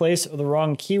wrong place or the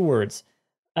wrong keywords?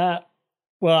 Well,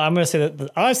 I'm going to say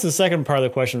that I'll answer the second part of the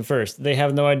question first. They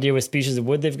have no idea what species of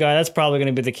wood they've got. That's probably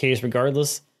going to be the case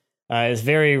regardless. It's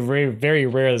very, very, very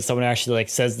rare that someone actually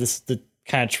says this the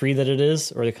kind of tree that it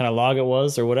is or the kind of log it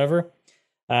was or whatever.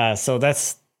 So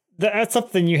that's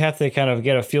something you have to kind of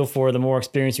get a feel for. The more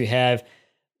experience you have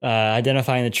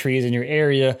identifying the trees in your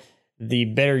area, the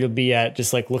better you'll be at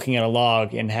just looking at a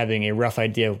log and having a rough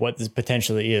idea of what this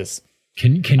potentially is.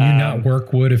 Can you not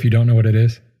work wood if you don't know what it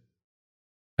is?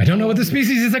 I don't know what the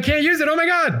species is. I can't use it. Oh my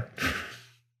God.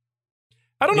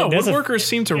 I don't know. Woodworkers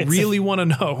seem to really want to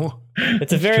know.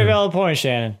 It's a very valid point,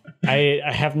 Shannon. I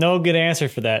have no good answer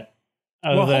for that.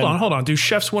 Well, hold on. Do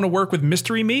chefs want to work with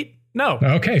mystery meat? No.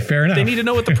 Okay, fair enough. They need to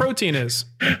know what the protein is.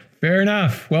 Fair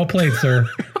enough. Well played, sir.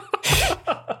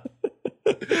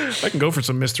 I can go for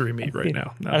some mystery meat right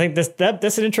now. No. I think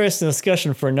that's an interesting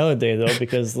discussion for another day, though,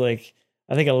 because I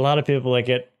think a lot of people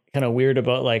get kind of weird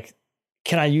about like,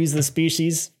 can I use this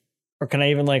species, or can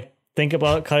I even like think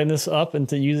about cutting this up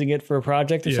into using it for a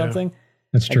project or something?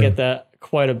 That's true. I get that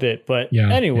quite a bit. But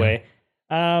anyway,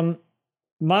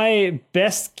 my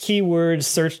best keyword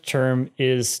search term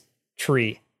is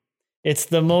tree. It's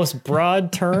the most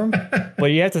broad term, but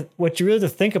what you really have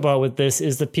to think about with this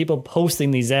is the people posting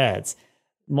these ads.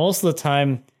 Most of the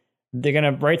time, they're going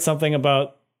to write something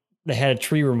about they had a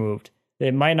tree removed. They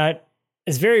might not,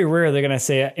 it's very rare they're going to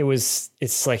say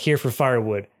it's like here for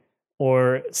firewood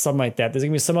or something like that. There's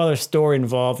going to be some other story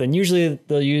involved, and usually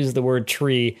they'll use the word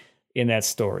tree in that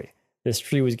story. This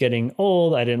tree was getting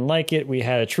old. I didn't like it. We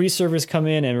had a tree service come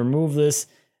in and remove this.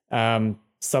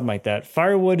 Something like that.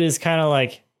 Firewood is kind of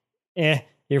like,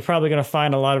 you're probably going to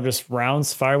find a lot of just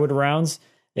rounds, firewood rounds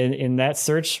in that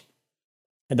search.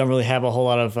 I don't really have a whole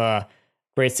lot of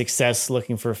great success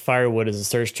looking for firewood as a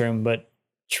search term, but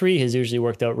tree has usually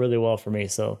worked out really well for me.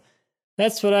 So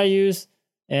that's what I use.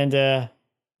 And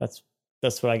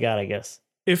that's what I got, I guess.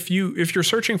 If you're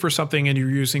searching for something and you're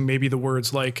using maybe the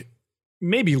words like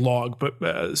maybe log,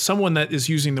 but someone that is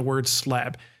using the word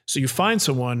slab. So you find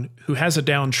someone who has a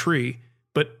down tree,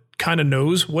 but kind of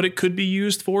knows what it could be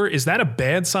used for. Is that a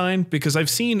bad sign? Because I've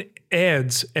seen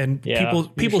ads and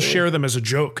people share them as a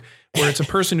joke, where it's a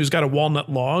person who's got a walnut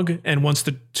log and wants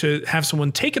to have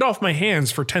someone take it off my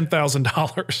hands for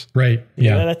 $10,000. Right.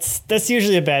 Yeah. That's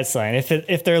usually a bad sign.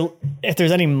 If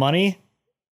there's any money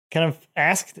kind of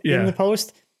asked in the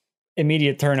post,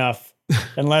 immediate turn off.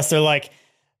 Unless they're like,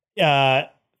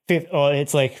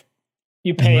 it's like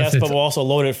you pay us, but we'll also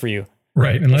load it for you.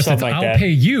 Right. Unless it's like I'll pay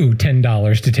you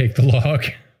 $10 to take the log.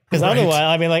 Because otherwise,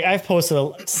 I mean, like I've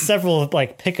posted several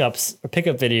like pickups or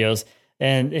pickup videos,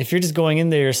 and if you're just going in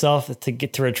there yourself to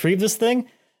get to retrieve this thing,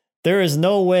 there is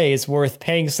no way it's worth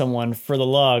paying someone for the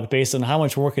log based on how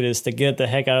much work it is to get the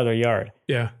heck out of their yard.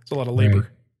 Yeah, it's a lot of labor.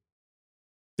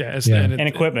 Right. And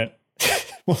equipment.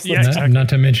 Not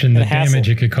to mention the damage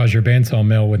it could cause your bandsaw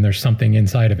mill when there's something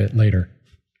inside of it later.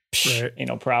 Right. Ain't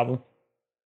no problem.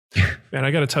 And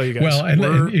I got to tell you guys. Well,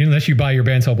 unless you buy your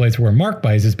bandsaw blades where Mark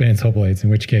buys his bandsaw blades, in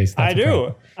which case that's I do.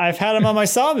 Problem. I've had them on my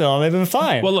sawmill and they've been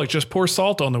fine. Well, look, just pour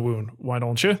salt on the wound. Why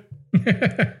don't you?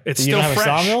 It's you still have fresh. A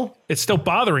sawmill? It's still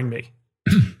bothering me.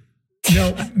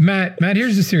 No, Matt,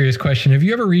 here's a serious question. Have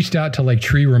you ever reached out to like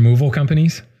tree removal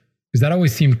companies? Because that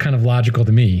always seemed kind of logical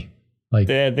to me. Like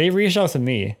they reach out to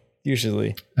me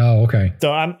usually. Oh, okay.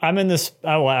 So I'm in this.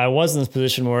 I was in this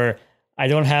position where I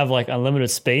don't have like unlimited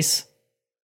space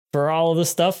for all of this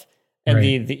stuff, and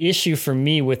the issue for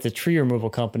me with the tree removal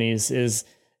companies is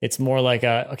it's more like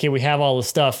okay, we have all the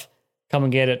stuff, come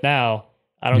and get it now.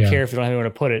 I don't care if you don't have anywhere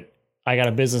to put it. I got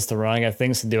a business to run. I got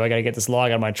things to do. I got to get this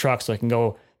log out of my truck so I can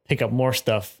go pick up more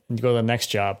stuff and go to the next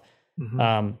job.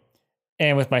 Mm-hmm.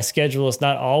 And with my schedule, it's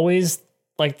not always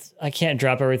like I can't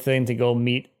drop everything to go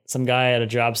meet some guy at a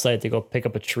job site to go pick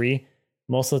up a tree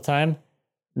most of the time.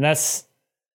 And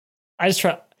I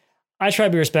try to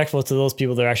be respectful to those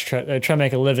people that are actually try to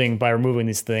make a living by removing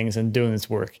these things and doing this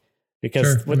work.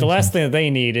 Because the last thing that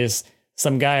they need is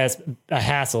some guy that's a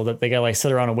hassle that they got to like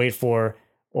sit around and wait for,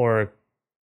 or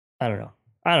I don't know.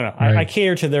 Right. I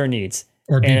cater to their needs.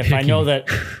 And if I know that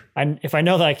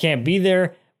I can't be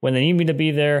there when they need me to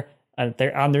be there,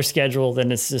 they're on their schedule,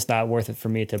 then it's just not worth it for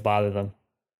me to bother them.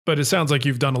 But it sounds like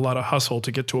you've done a lot of hustle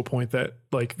to get to a point that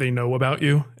like they know about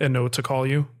you and know to call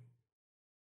you.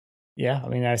 Yeah, I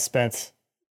mean, I've spent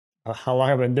how long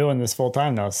have I been doing this full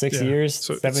time now? 6 years,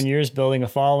 so 7 years building a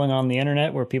following on the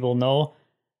internet where people know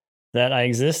that I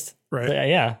exist. Right. So,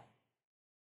 yeah.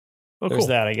 Oh, there's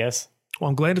that, I guess. Well,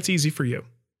 I'm glad it's easy for you.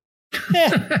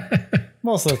 Yeah,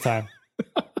 most of the time.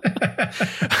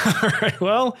 All right.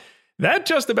 Well, that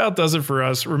just about does it for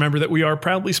us. Remember that we are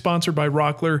proudly sponsored by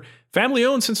Rockler. Family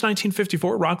owned since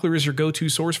 1954, Rockler is your go-to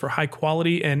source for high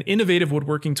quality and innovative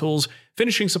woodworking tools,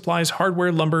 finishing supplies,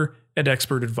 hardware, lumber, and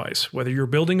expert advice. Whether you're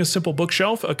building a simple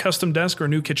bookshelf, a custom desk, or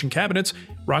new kitchen cabinets,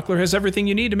 Rockler has everything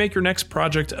you need to make your next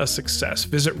project a success.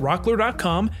 Visit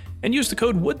rockler.com and use the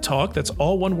code WOODTALK, that's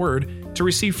all one word, to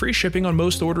receive free shipping on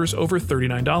most orders over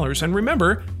 $39. And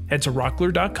remember, head to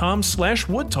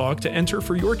rockler.com/woodtalk to enter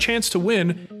for your chance to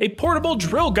win a portable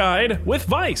drill guide with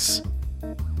Vice.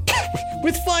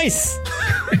 With Vice!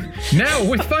 Now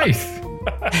with Vice!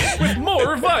 With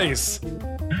more Vice!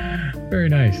 Very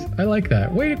nice. I like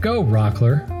that. Way to go,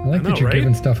 Rockler. I like that you're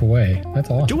giving stuff away. That's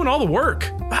awesome. Doing all the work.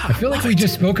 Wow, I feel like we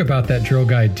just spoke about that drill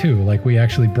guide too. Like we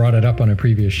actually brought it up on a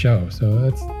previous show. So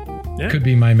that's could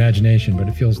be my imagination, but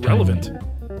it feels relevant.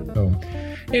 So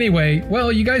Anyway,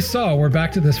 well, you guys saw we're back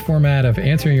to this format of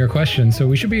answering your questions, so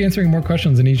we should be answering more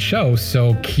questions in each show,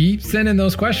 so keep sending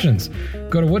those questions.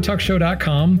 Go to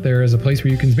woodtalkshow.com. There is a place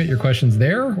where you can submit your questions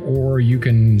there, or you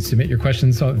can submit your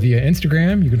questions via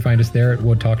Instagram. You can find us there at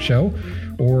Wood Talk Show,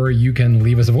 or you can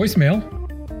leave us a voicemail.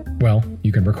 Well,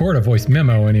 you can record a voice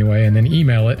memo anyway, and then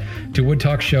email it to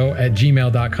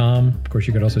woodtalkshow@gmail.com. Of course,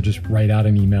 you could also just write out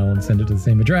an email and send it to the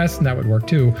same address, and that would work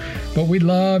too. But we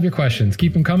love your questions.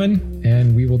 Keep them coming,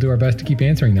 and we will do our best to keep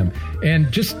answering them.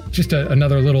 And just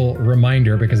another little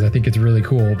reminder, because I think it's really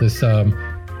cool, this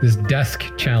desk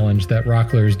challenge that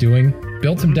Rockler is doing.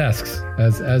 Build some desks.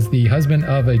 As the husband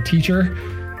of a teacher,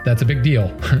 that's a big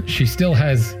deal. She still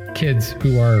has kids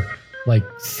who are like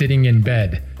sitting in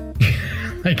bed.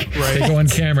 Like right. They go on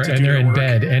camera and they're in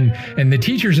bed, and the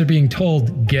teachers are being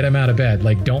told, get them out of bed.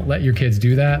 Like, don't let your kids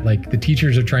do that. Like, the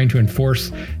teachers are trying to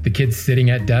enforce the kids sitting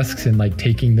at desks and like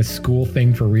taking the school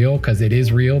thing for real, because it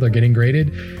is real. They're getting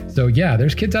graded. So yeah,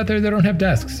 there's kids out there that don't have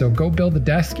desks. So go build a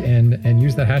desk and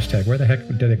use that hashtag. Where the heck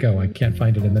did it go? I can't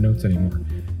find it in the notes anymore.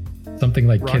 Something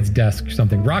like kids desk,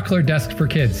 something. Rockler desk for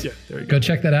kids. Yeah, there you go. Go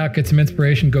check that out. Get some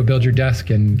inspiration. Go build your desk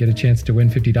and get a chance to win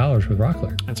 $50 with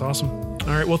Rockler. That's awesome. All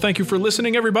right. Well, thank you for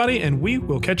listening, everybody, and we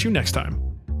will catch you next time.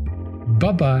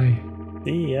 Bye-bye.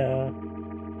 See ya.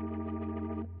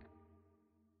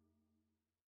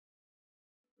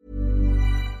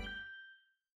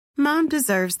 Mom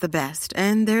deserves the best,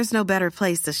 and there's no better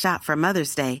place to shop for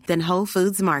Mother's Day than Whole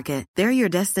Foods Market. They're your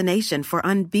destination for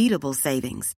unbeatable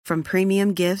savings, from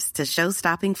premium gifts to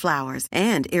show-stopping flowers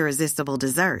and irresistible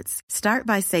desserts. Start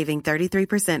by saving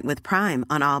 33% with Prime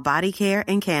on all body care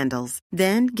and candles.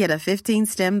 Then get a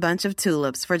 15-stem bunch of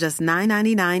tulips for just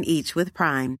 $9.99 each with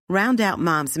Prime. Round out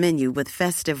Mom's menu with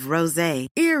festive rosé,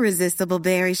 irresistible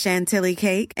berry chantilly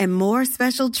cake, and more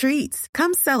special treats.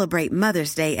 Come celebrate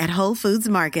Mother's Day at Whole Foods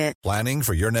Market. Planning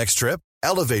for your next trip?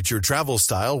 Elevate your travel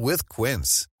style with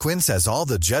Quince. Quince has all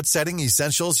the jet-setting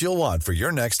essentials you'll want for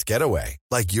your next getaway,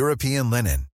 like European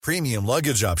linen, premium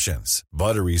luggage options,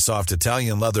 buttery soft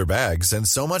Italian leather bags, and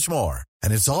so much more.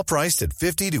 And it's all priced at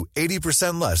 50 to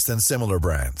 80% less than similar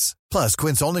brands. Plus,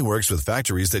 Quince only works with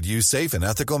factories that use safe and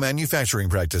ethical manufacturing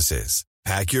practices.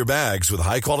 Pack your bags with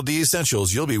high-quality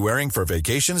essentials you'll be wearing for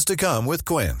vacations to come with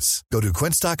Quince. Go to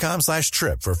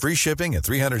quince.com/trip for free shipping and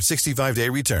 365-day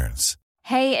returns.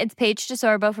 Hey, it's Paige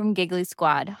DeSorbo from Giggly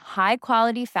Squad. High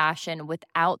quality fashion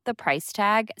without the price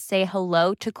tag. Say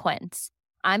hello to Quince.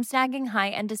 I'm snagging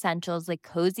high-end essentials like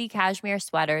cozy cashmere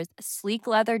sweaters, sleek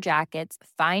leather jackets,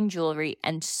 fine jewelry,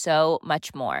 and so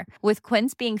much more. With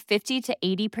Quince being 50 to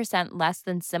 80% less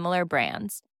than similar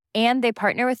brands. And they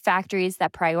partner with factories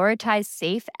that prioritize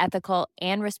safe, ethical,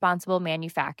 and responsible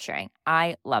manufacturing.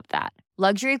 I love that.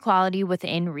 Luxury quality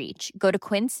within reach. Go to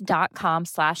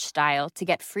quince.com/style to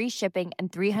get free shipping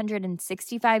and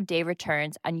 365-day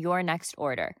returns on your next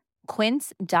order.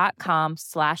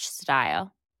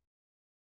 Quince.com/style.